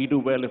well, we do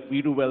well. If we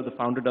do well, the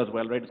founder does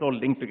well, right? It's all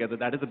linked together.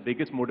 That is the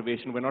biggest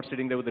motivation. We're not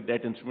sitting there with a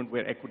debt instrument.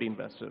 We're equity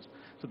investors.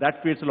 So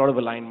that creates a lot of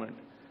alignment.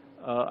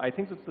 I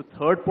think that the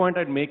third point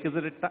I'd make is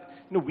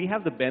that we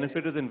have the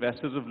benefit as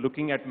investors of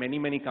looking at many,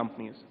 many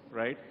companies,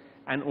 right?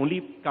 And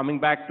only coming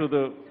back to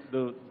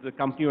the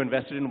company you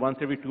invested in once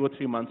every 2 or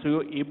 3 months.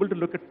 So you're able to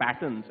look at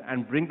patterns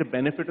and bring the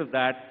benefit of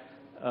that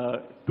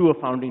to a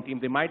founding team.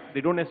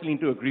 They don't necessarily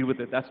need to agree with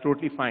it. That's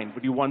totally fine.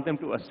 But you want them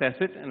to assess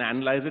it and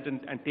analyze it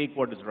and take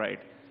what is right.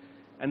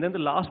 And then the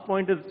last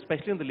point is,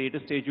 especially in the later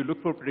stage, you look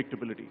for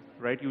predictability,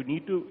 right? You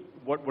need to,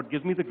 what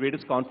gives me the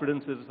greatest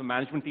confidence is if a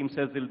management team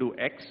says they'll do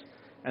X,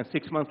 and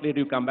 6 months later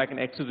you come back and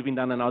X has been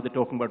done and now they're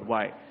talking about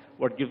Y.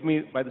 What gives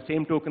me, by the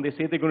same token, they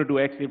say they're going to do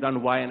X, they've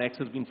done Y and X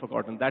has been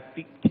forgotten. That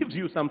gives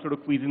you some sort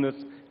of queasiness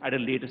at a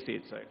later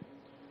stage side.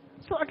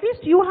 So at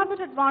least you have an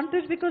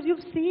advantage because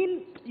you've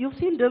seen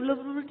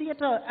deliverability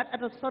at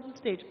a certain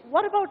stage.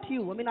 What about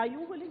you? I mean, are you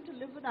willing to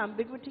live with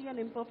ambiguity and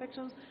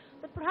imperfections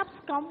that perhaps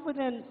come with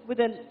an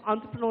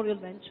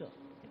entrepreneurial venture?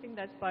 I think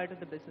that's part of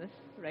the business,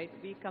 right?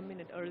 We come in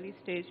at early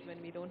stage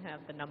when we don't have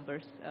the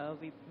numbers.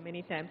 We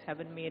many times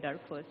haven't made our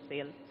first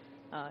sale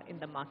in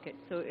the market.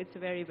 So it's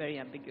very, very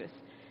ambiguous.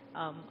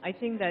 I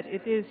think that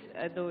it is,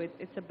 though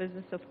it's a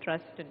business of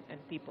trust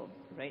and people,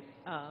 right?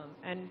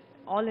 And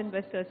all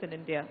investors in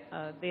India,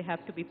 they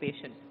have to be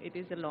patient. It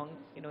is a long,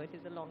 it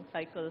is a long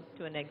cycle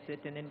to an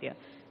exit in India.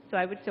 So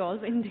I would say all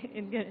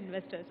Indian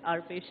investors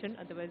are patient,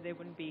 otherwise they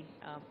wouldn't be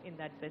in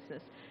that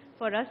business.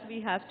 For us,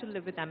 we have to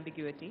live with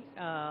ambiguity.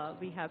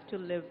 We have to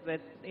live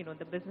with,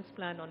 the business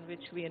plan on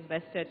which we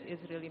invested is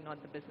really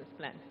not the business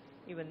plan,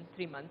 even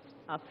 3 months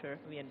after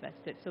we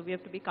invested. So we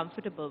have to be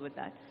comfortable with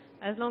that.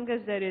 As long as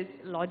there is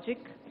logic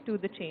to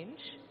the change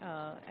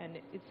and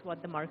it's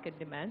what the market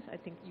demands, I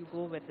think you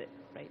go with it,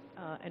 right,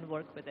 and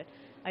work with it.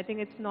 I think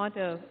it's not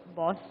a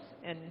boss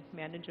and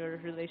manager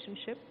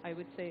relationship. I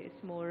would say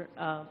it's more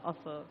of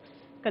a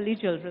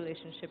collegial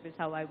relationship is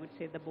how I would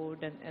say the board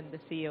and the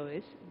CEO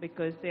is,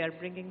 because they are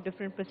bringing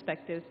different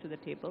perspectives to the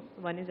table.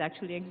 One is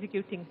actually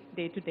executing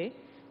day to day,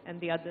 and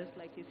the others,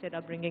 like you said,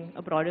 are bringing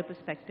a broader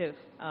perspective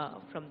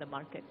from the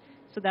market.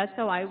 So that's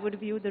how I would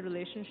view the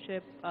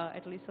relationship,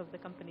 at least of the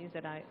companies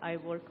that I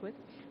work with.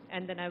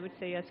 And then I would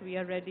say, yes, we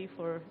are ready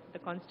for the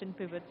constant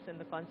pivots and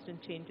the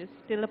constant changes,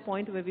 till a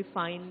point where we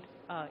find,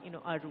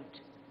 our route.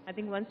 I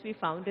think once we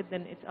found it,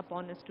 then it's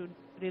upon us to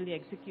really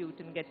execute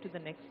and get to the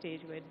next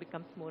stage where it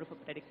becomes more of a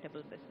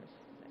predictable business.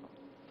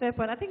 Fair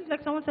point. I think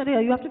like someone said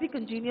here, you have to be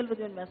congenial with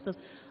your investors.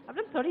 I've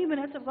done 30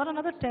 minutes. I've got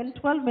another 10,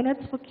 12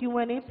 minutes for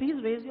Q&A.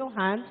 Please raise your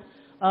hands.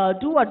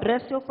 Do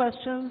address your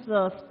questions.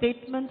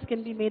 Statements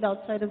can be made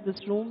outside of this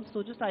room.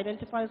 So just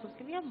identify. So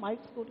can we have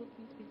mics go to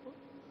these people?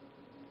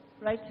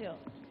 Right here,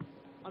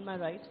 on my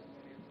right.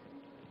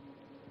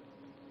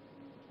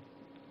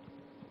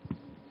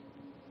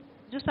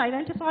 Just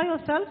identify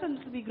yourself, and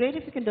it will be great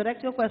if you can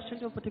direct your question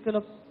to a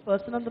particular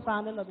person on the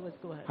panel. Otherwise,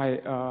 go ahead. Hi,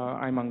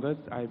 I'm Angad.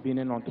 I've been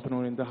an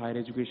entrepreneur in the higher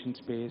education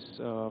space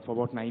for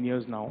about 9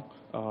 years now.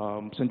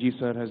 Sanjeev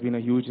sir has been a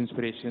huge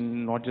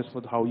inspiration, not just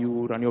for how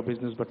you run your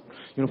business, but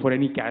for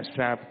any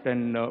cash-strapped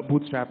and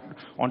bootstrapped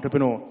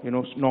entrepreneur.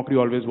 Naukri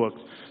always works.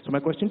 So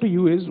my question to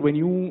you is, when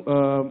you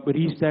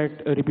reach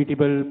that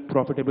repeatable,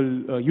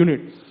 profitable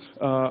unit,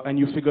 and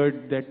you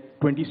figured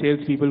that 20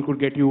 salespeople could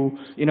get you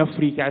enough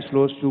free cash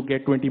flows to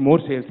get 20 more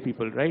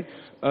salespeople, right?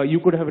 You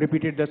could have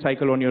repeated that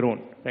cycle on your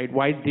own, right?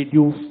 Why did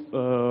you,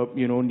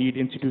 need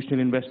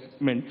institutional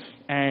investment?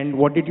 And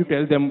what did you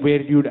tell them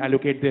where you'd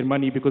allocate their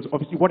money? Because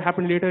obviously what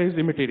happened later is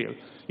immaterial,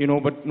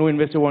 but no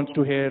investor wants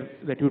to hear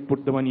that you'd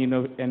put the money in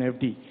an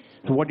FD.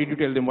 So what did you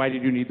tell them? Why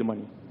did you need the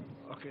money?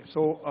 Okay,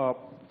 so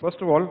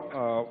first of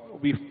all,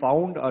 we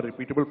found a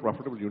repeatable,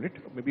 profitable unit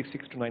maybe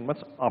 6 to 9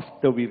 months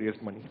after we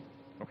raised money.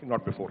 Okay,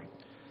 not before.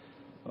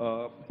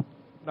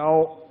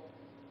 Now,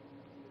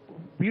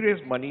 we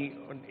raised money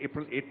on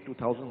April 8,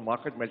 2000.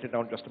 Market melted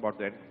down just about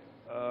then.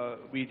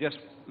 We just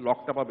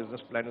locked up our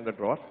business plan in the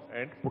drawer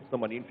and put the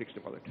money in fixed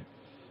deposit.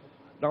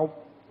 Now,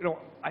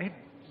 I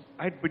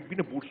had been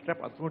a bootstrap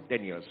for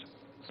 10 years.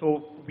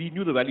 So we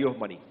knew the value of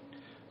money.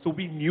 So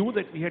we knew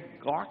that we had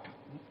got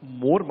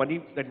more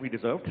money than we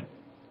deserved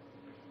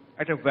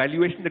at a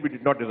valuation that we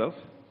did not deserve.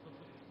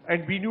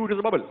 And we knew it was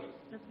a bubble.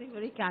 That's being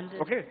very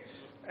candid. Okay.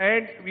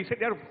 And we said,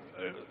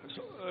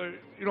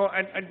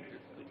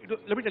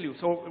 let me tell you,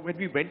 so when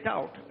we went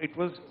out, it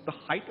was the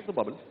height of the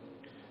bubble.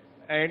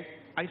 And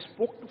I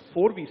spoke to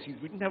 4 VCs.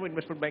 We didn't have an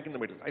investment bank in the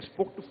middle. I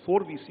spoke to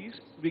 4 VCs.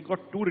 We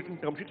got 2 written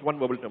term sheets, 1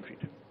 verbal term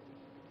sheet.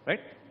 Right?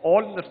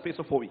 All in the space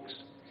of 4 weeks.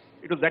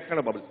 It was that kind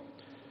of bubble.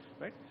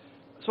 Right?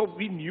 So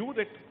we knew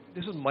that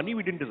this is money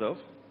we didn't deserve,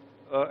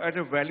 at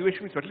a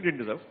valuation we certainly didn't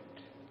deserve.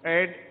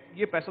 And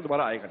ye paisa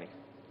dobara aayega nahi.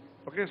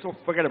 Okay, so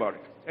forget about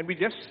it. And we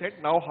just said,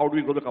 now how do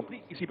we grow the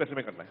company? Isi paise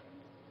mein karna hai.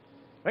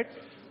 Right?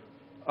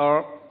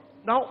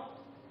 Now,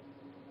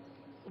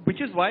 which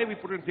is why we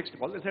put it in fixed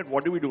deposit and said,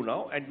 what do we do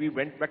now? And we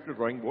went back to the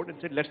drawing board and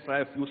said, let's try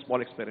a few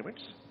small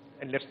experiments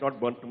and let's not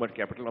burn too much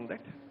capital on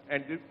that.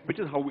 And which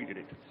is how we did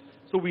it.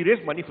 So we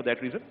raised money for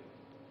that reason.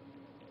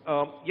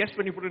 Yes,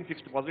 when you put it in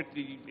fixed deposit,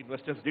 the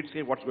investors did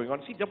say what's going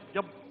on. See,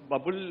 jab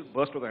bubble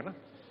burst hota hai na,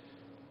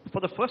 for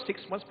the first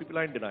 6 months, people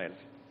are in denial.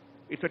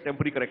 It's a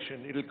temporary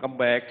correction. It'll come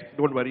back.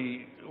 Don't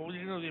worry.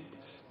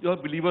 You are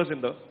believers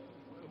in the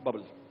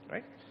bubble,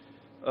 right?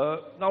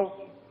 Now,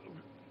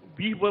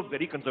 we were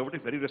very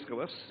conservative, very risk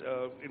averse.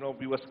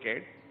 We were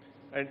scared,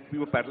 and we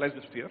were paralyzed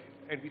with fear.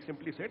 And we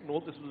simply said, no,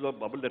 this is a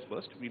bubble that's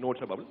burst. We know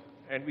it's a bubble,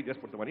 and we just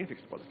put the money in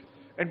fixed deposit.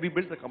 And we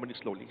built the company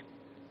slowly.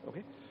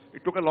 Okay,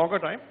 it took a longer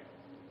time,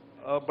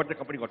 but the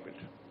company got built.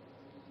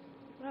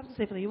 What have to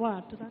say for that? You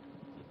want to add to that?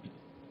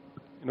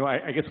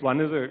 I guess one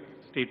is a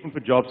statement for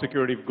job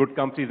security. If good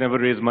companies never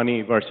raise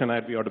money, Varsha and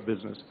I'd be out of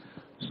business.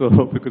 So,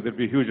 because there'd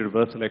be a huge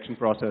reverse selection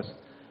process.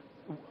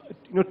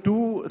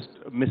 2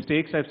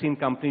 mistakes I've seen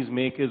companies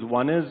make is,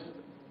 one is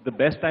the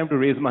best time to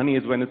raise money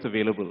is when it's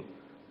available.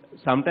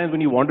 Sometimes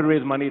when you want to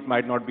raise money, it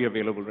might not be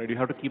available, right? You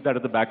have to keep that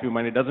at the back of your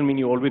mind. It doesn't mean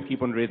you always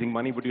keep on raising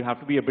money, but you have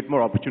to be a bit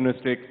more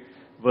opportunistic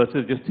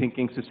versus just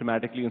thinking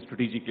systematically and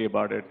strategically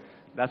about it.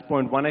 That's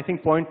point 1. I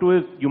think point 2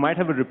 is you might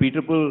have a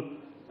repeatable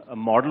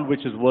model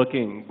which is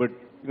working, but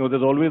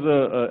there's always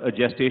a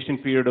gestation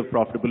period of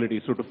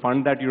profitability. So to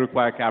fund that, you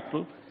require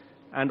capital.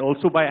 And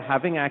also by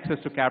having access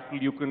to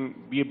capital, you can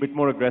be a bit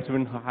more aggressive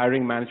in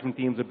hiring management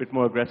teams, a bit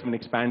more aggressive in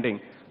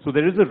expanding. So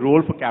there is a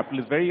role for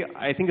capital.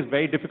 I think it's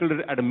very difficult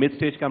at a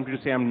mid-stage company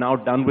to say, I'm now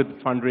done with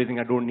fundraising,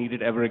 I don't need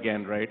it ever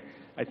again, right?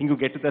 I think you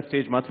get to that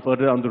stage much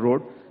further down the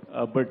road.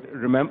 But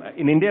remember,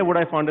 in India, what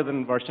I found is,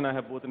 and Varsha and I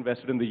have both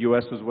invested in the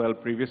US as well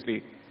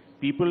previously,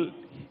 people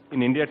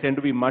in India tend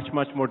to be much,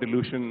 much more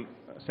dilution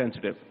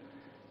sensitive.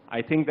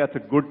 I think that's a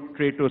good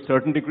trait to a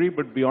certain degree,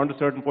 but beyond a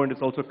certain point,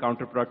 it's also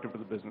counterproductive to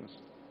the business.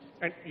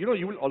 And you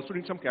will also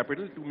need some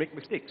capital to make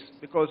mistakes,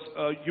 because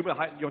you may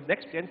hire, your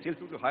next 10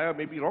 salespeople to hire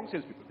may be wrong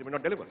salespeople. They may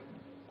not deliver.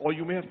 Or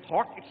you may have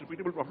thought it's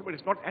repeatable profit, but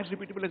it's not as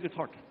repeatable as you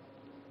thought.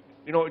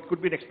 It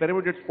could be an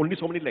experiment with only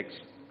so many legs.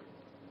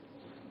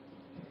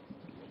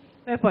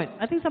 Fair point.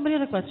 I think somebody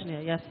had a question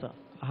here. Yes, sir.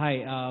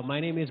 Hi, my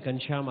name is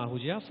Ghanshyam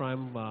Ahuja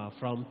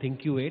from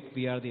ThinkQ8.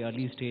 We are the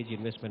early stage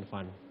investment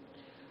fund.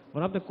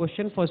 One of the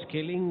questions for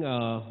scaling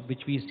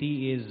which we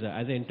see is,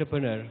 as an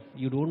entrepreneur,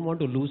 you don't want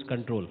to lose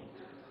control.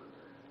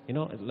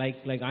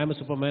 Like I'm a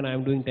Superman,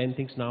 I'm doing 10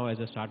 things now as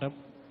a startup.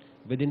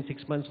 Within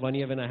 6 months, 1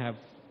 year, when I have,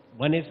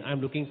 one is I'm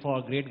looking for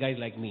great guys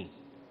like me.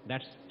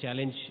 That's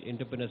challenge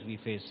entrepreneurs we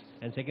face.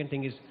 And second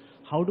thing is,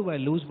 how do I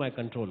lose my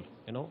control?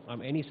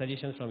 Any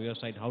suggestions from your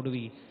side? How do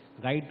we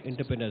guide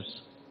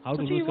entrepreneurs? How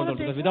to lose control?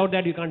 Because without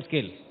that, you can't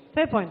scale.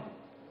 Fair point.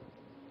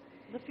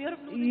 The fear of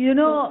losing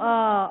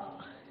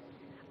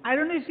I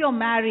don't know if you're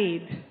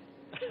married,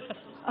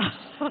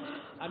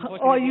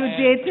 or you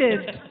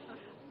dated,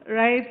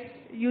 right?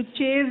 You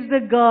chase the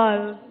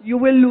girl, you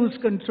will lose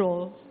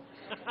control.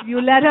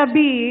 You let her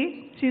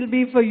be, she'll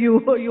be for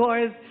you,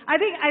 yours. I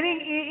think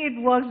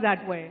it works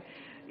that way.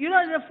 You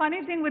know, the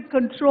funny thing with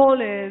control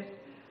is,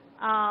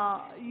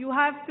 you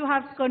have to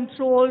have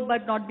control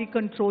but not be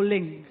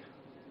controlling.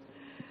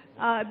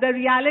 The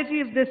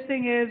reality of this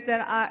thing is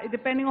that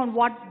depending on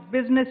what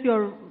business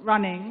you're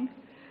running,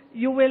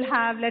 you will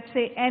have, let's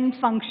say, N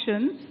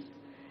functions.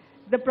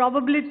 The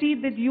probability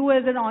that you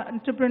as an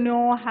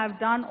entrepreneur have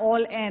done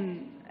all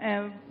N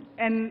and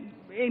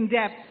in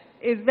depth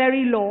is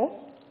very low.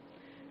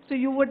 So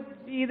you would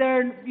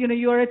either, you know,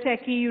 you're a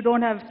techie, you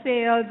don't have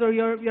sales, or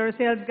you're a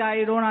sales guy,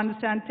 you don't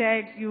understand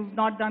tech, you've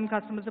not done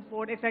customer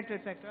support, etc.,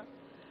 etc.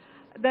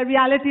 The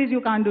reality is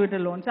you can't do it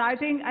alone. So I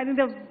think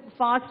the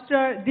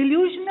faster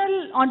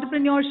delusional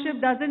entrepreneurship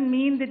doesn't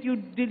mean that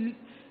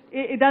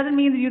it doesn't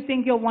mean that you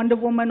think you're Wonder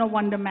Woman or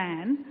Wonder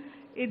Man.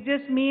 It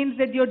just means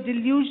that you're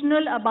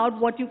delusional about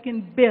what you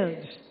can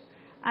build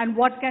and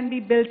what can be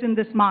built in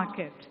this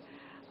market.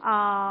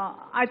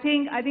 I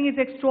think it's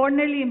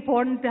extraordinarily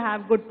important to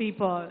have good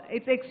people.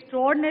 It's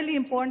extraordinarily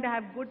important to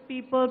have good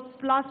people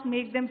plus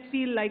make them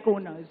feel like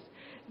owners.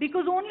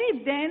 Because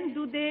only then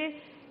do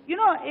they, you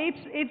know,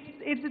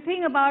 it's the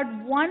thing about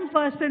one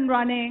person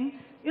running,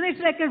 you know,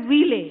 it's like a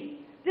relay.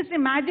 Just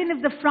imagine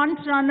if the front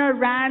runner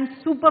ran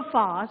super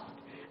fast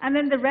and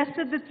then the rest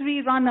of the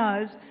three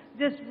runners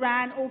just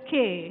ran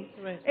okay.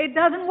 Right. It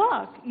doesn't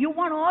work. You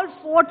want all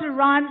four to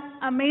run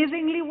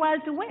amazingly well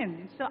to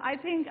win. So I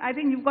think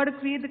you've got to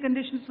create the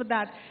conditions for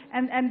that.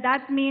 And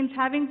that means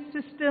having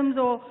systems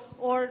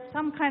or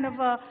some kind of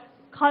a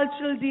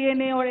cultural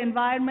DNA or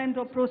environment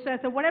or process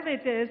or whatever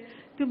it is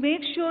to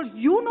make sure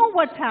you know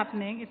what's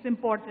happening. It's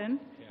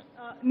important.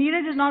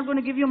 Neeraj is not going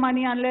to give you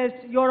money unless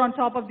you're on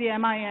top of the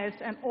MIS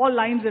and all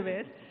lines of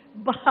it.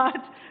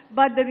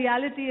 But the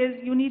reality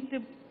is you need to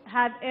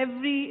have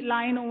every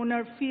line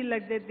owner feel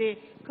like that they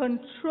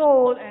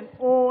control and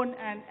own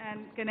and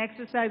can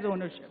exercise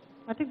ownership.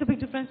 I think the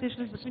big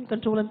differentiation is between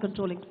control and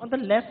controlling. On the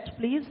left,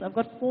 please. I've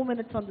got 4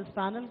 minutes on this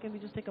panel. Can we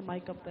just take a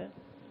mic up there?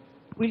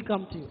 We'll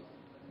come to you.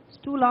 It's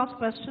 2 last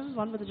questions,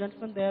 one with the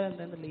gentleman there and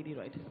then the lady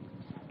right here.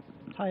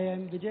 Hi,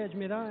 I'm Vijay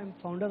Ajmera. I'm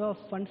founder of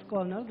Funds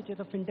Corner, which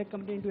is a fintech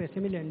company into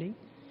SME lending.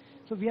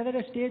 So we are at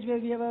a stage where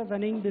we have a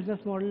running business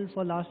model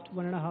for last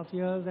 1.5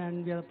 years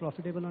and we are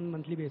profitable on a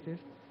monthly basis.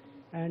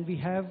 And we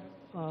have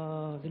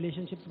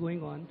relationships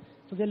going on.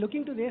 So we are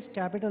looking to raise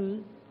capital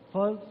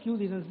for a few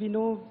reasons. We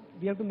know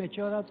we have to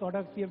mature our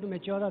products, we have to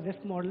mature our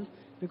risk models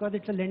because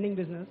it's a lending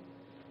business.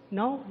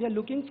 Now we are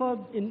looking for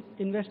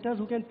investors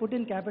who can put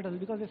in capital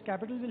because this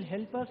capital will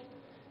help us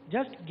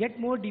just get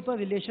more deeper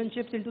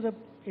relationships into the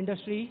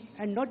industry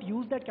and not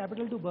use that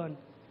capital to burn.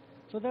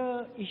 So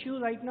the issue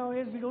right now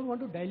is we don't want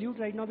to dilute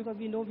right now because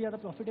we know we are a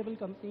profitable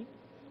company.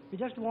 We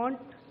just want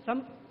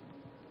some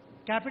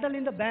capital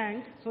in the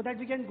bank so that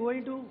we can go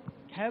into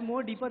have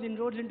more deeper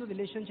inroads into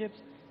relationships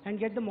and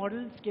get the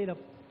model scale up.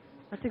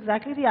 That's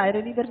exactly the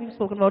irony that we've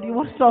spoken about. You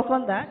want to talk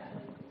on that?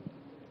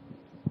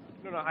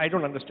 No, I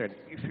don't understand.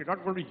 If you're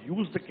not going to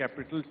use the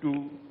capital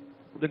to,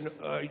 then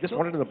you just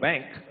want it in the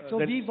bank. So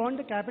we want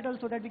the capital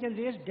so that we can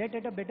raise debt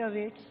at a better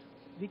rates.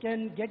 We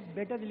can get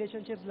better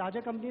relationships.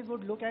 Larger companies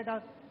would look at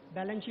our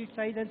balance sheet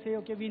size and say,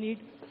 okay, we need,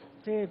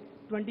 say,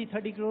 20,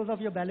 30 crores of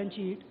your balance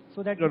sheet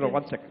so that... No,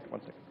 one second.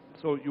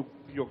 So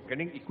you're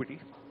getting equity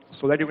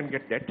so that you can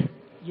get debt.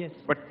 Yes.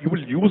 But you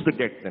will use the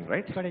debt then,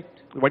 right?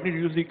 Correct. Why did you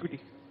use the equity?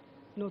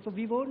 No, so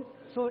we won't.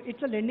 So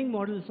it's a lending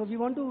model. So we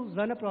want to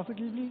run a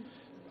profitably.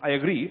 I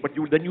agree, but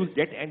you will then use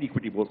debt and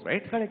equity both,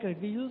 right? Correct.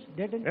 We use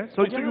debt and. Yeah?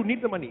 So you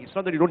need the money. It's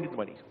not that you don't need the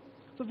money.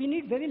 So we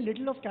need very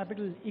little of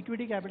capital,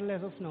 equity capital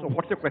as of now. So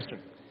what's your question?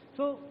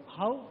 So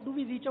how do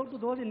we reach out to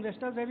those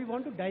investors where we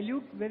want to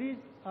dilute very,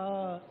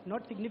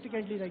 not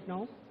significantly right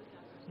now,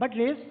 but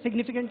raise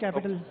significant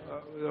capital?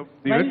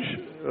 Dheeraj,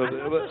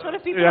 I'm not so sure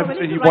if people are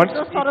willing he to write wants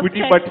those sort of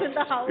equity, checks but in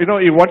the house. you know,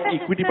 he wants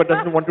equity but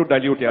doesn't want to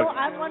dilute. Yeah. So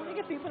I'm wondering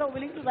if people are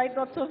willing to write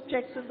lots of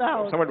checks in the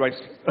house. Some advice.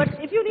 But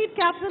if you need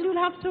capital,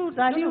 you'll have to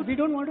dilute. No, we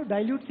don't want to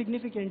dilute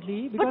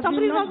significantly because But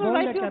somebody's we'll not going to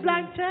burn write that you a capital.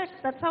 blank check.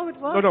 That's how it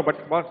works. No,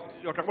 but boss,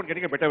 you're talking about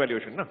getting a better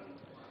valuation, no?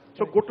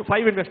 So go to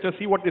 5 investors,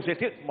 see what they say.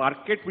 See,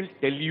 market will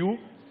tell you,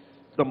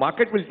 the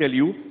market will tell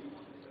you,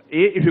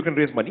 A, if you can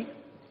raise money,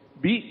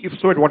 B, if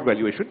so, at what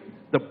valuation.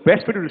 The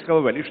best way to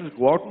discover valuation is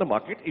go out in the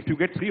market. If you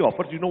get 3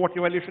 offers, you know what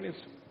your valuation is.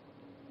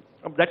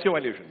 That's your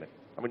valuation then.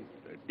 I mean,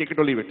 take it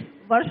or leave it.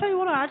 Varsha, you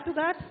want to add to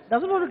that?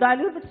 Doesn't want to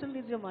dilute, but still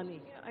needs your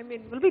money. Yeah, I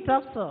mean, Will be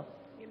tough, sir.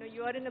 you know,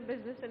 you are in a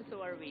business and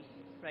so are we,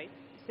 right?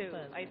 So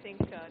I think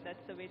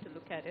that's the way to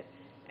look at it.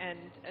 And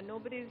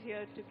nobody is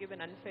here to give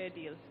an unfair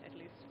deal. At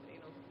least, you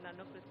know, none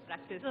of us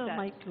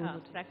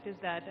practice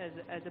that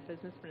as a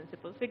business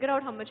principle. Figure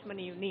out how much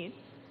money you need,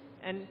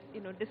 and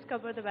you know,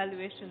 discover the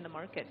valuation in the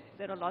market.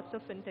 There are lots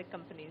of fintech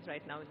companies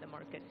right now in the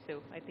market.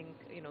 So I think,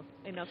 you know,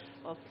 enough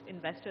of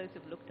investors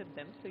have looked at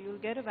them. So you'll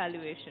get a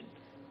valuation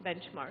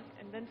benchmark,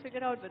 and then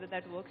figure out whether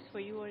that works for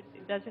you or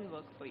it doesn't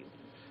work for you.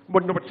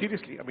 But no, but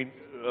seriously, I mean,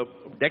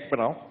 deck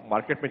बनाओ,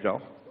 market में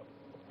जाओ,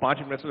 5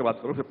 investors से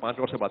बात करो, फिर 5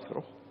 और से बात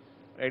करो,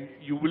 and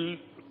you will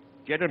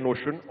get a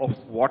notion of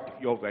what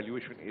your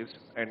valuation is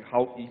and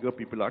how eager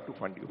people are to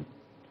fund you.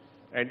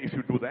 And if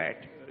you do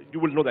that, you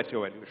will know that's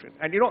your valuation.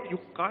 And you know, you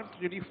can't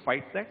really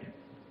fight that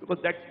because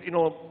that, you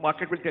know,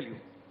 market will tell you.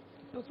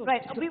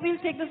 Right. We will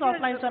take this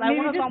offline, sir. I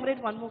want to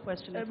accommodate one more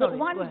question. Sorry,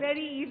 One go ahead.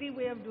 very easy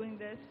way of doing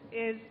this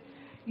is,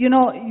 you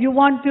know, you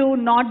want to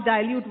not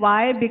dilute.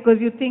 Why? Because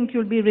you think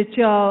you'll be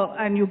richer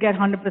and you get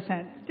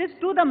 100%. Just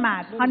do the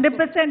math.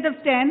 100%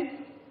 of 10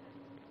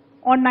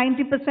 or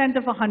 90%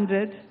 of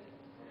 100.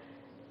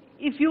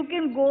 If you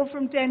can go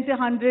from 10 to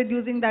 100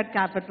 using that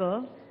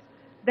capital,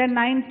 then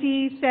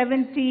 90,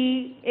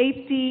 70,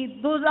 80,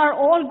 those are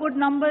all good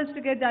numbers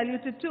to get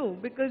diluted to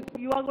because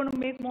you are going to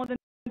make more than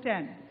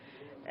 10.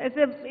 It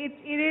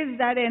is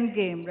that end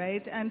game,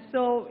 right? And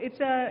so it's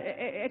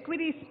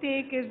equity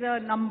stake is a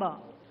number.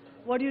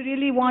 What you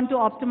really want to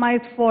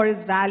optimize for is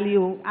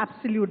value,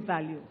 absolute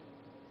value.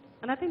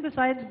 And I think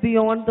besides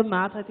beyond the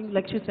math, I think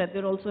like she said,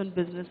 they're also in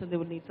business and they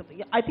will need something.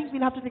 Yeah, I think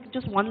we'll have to take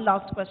just one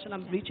last question.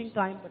 I'm reaching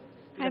time, but...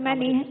 Hi, my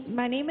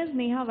name is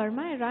Neha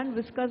Verma. I run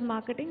Whiskers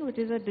Marketing, which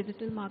is a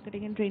digital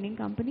marketing and training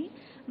company.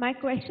 My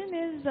question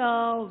is,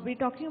 we're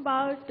talking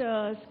about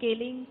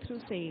scaling through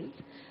sales.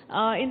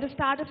 In the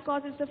start, of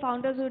course, it's the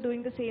founders who are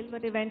doing the sales,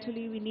 but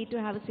eventually we need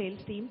to have a sales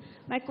team.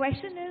 My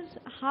question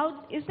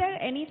is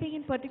there anything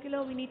in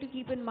particular we need to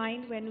keep in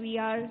mind when we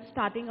are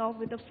starting off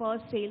with the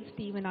first sales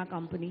team in our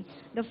company,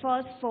 the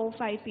first 4 or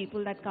 5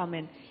 people that come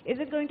in? Is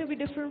it going to be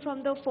different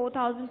from the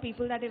 4,000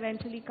 people that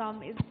eventually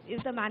come?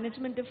 Is the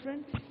management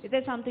different? Is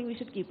there something we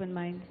should keep in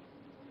mind?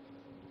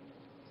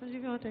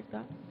 Sanjeev, you want to take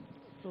that?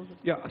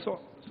 Yeah,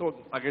 so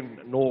again,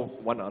 no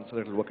one answer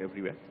that will work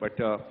everywhere.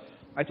 But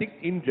I think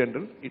in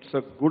general, it's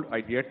a good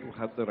idea to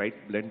have the right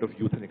blend of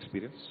youth and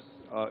experience.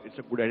 It's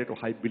a good idea to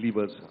hire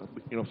believers,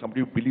 you know,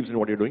 somebody who believes in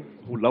what you're doing,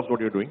 who loves what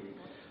you're doing,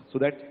 so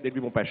that they'll be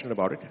more passionate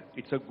about it.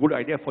 It's a good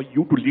idea for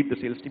you to lead the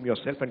sales team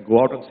yourself and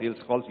go out on sales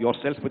calls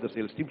yourself with the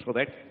sales team so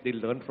that they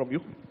learn from you.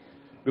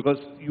 Because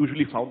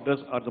usually founders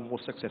are the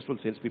most successful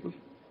salespeople,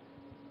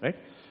 right?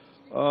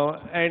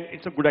 And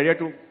it's a good idea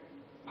to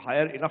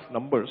hire enough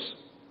numbers,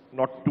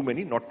 not too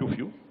many, not too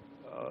few,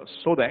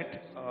 so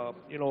that,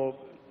 you know,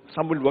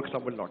 some will work,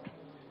 some will not.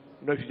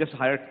 You know, if you just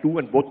hire 2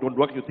 and both don't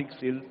work, you think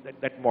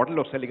that model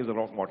of selling is the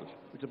wrong model,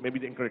 which is maybe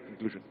the incorrect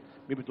conclusion.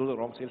 Maybe those are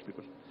wrong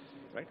salespeople,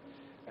 right?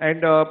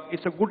 And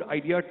it's a good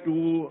idea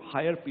to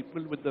hire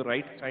people with the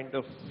right kind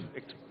of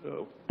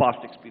past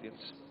experience.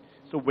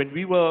 So when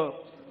we were,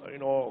 you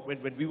know,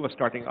 when we were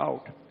starting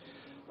out,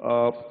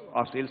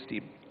 our sales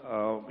team,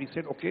 we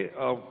said, okay,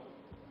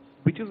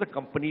 which is the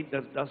company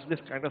that does this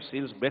kind of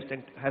sales best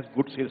and has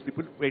good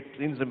salespeople where it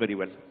trains them very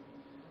well,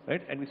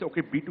 right? And we said,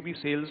 okay,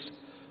 B2B sales,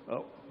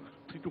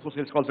 3 to 4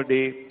 sales calls a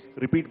day,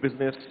 repeat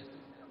business,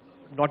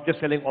 not just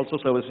selling, also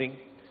servicing.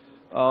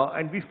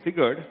 And we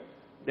figured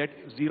that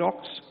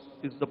Xerox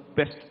is the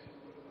best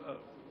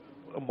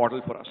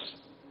model for us.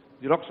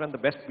 Xerox ran the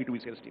best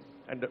B2B sales team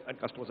and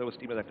customer service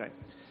team at that time.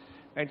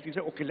 And we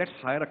said, okay, let's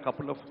hire a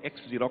couple of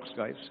ex-Xerox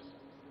guys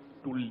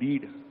to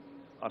lead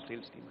our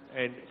sales team.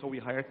 And so we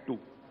hired 2.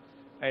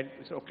 And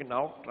we said, okay,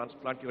 now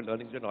transplant your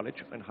learnings and knowledge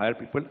and hire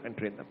people and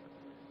train them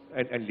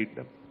and lead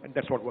them. And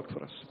that's what worked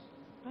for us.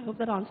 I hope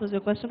that answers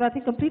your question. But I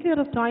think completely out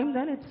of time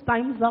then. It's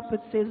time's up, it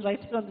says right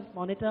here on this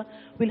monitor.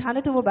 We'll hand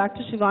it over back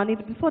to Shivani.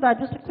 But before that,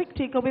 just a quick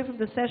takeaway from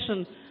this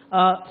session.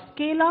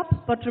 Scale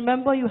up, but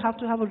remember you have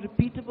to have a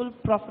repeatable,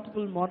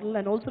 profitable model.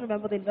 And also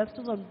remember the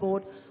investors on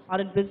board are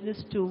in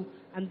business too,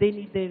 and they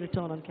need their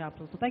return on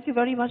capital. So thank you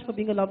very much for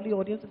being a lovely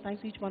audience, and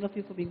thanks each one of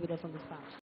you for being with us on this panel.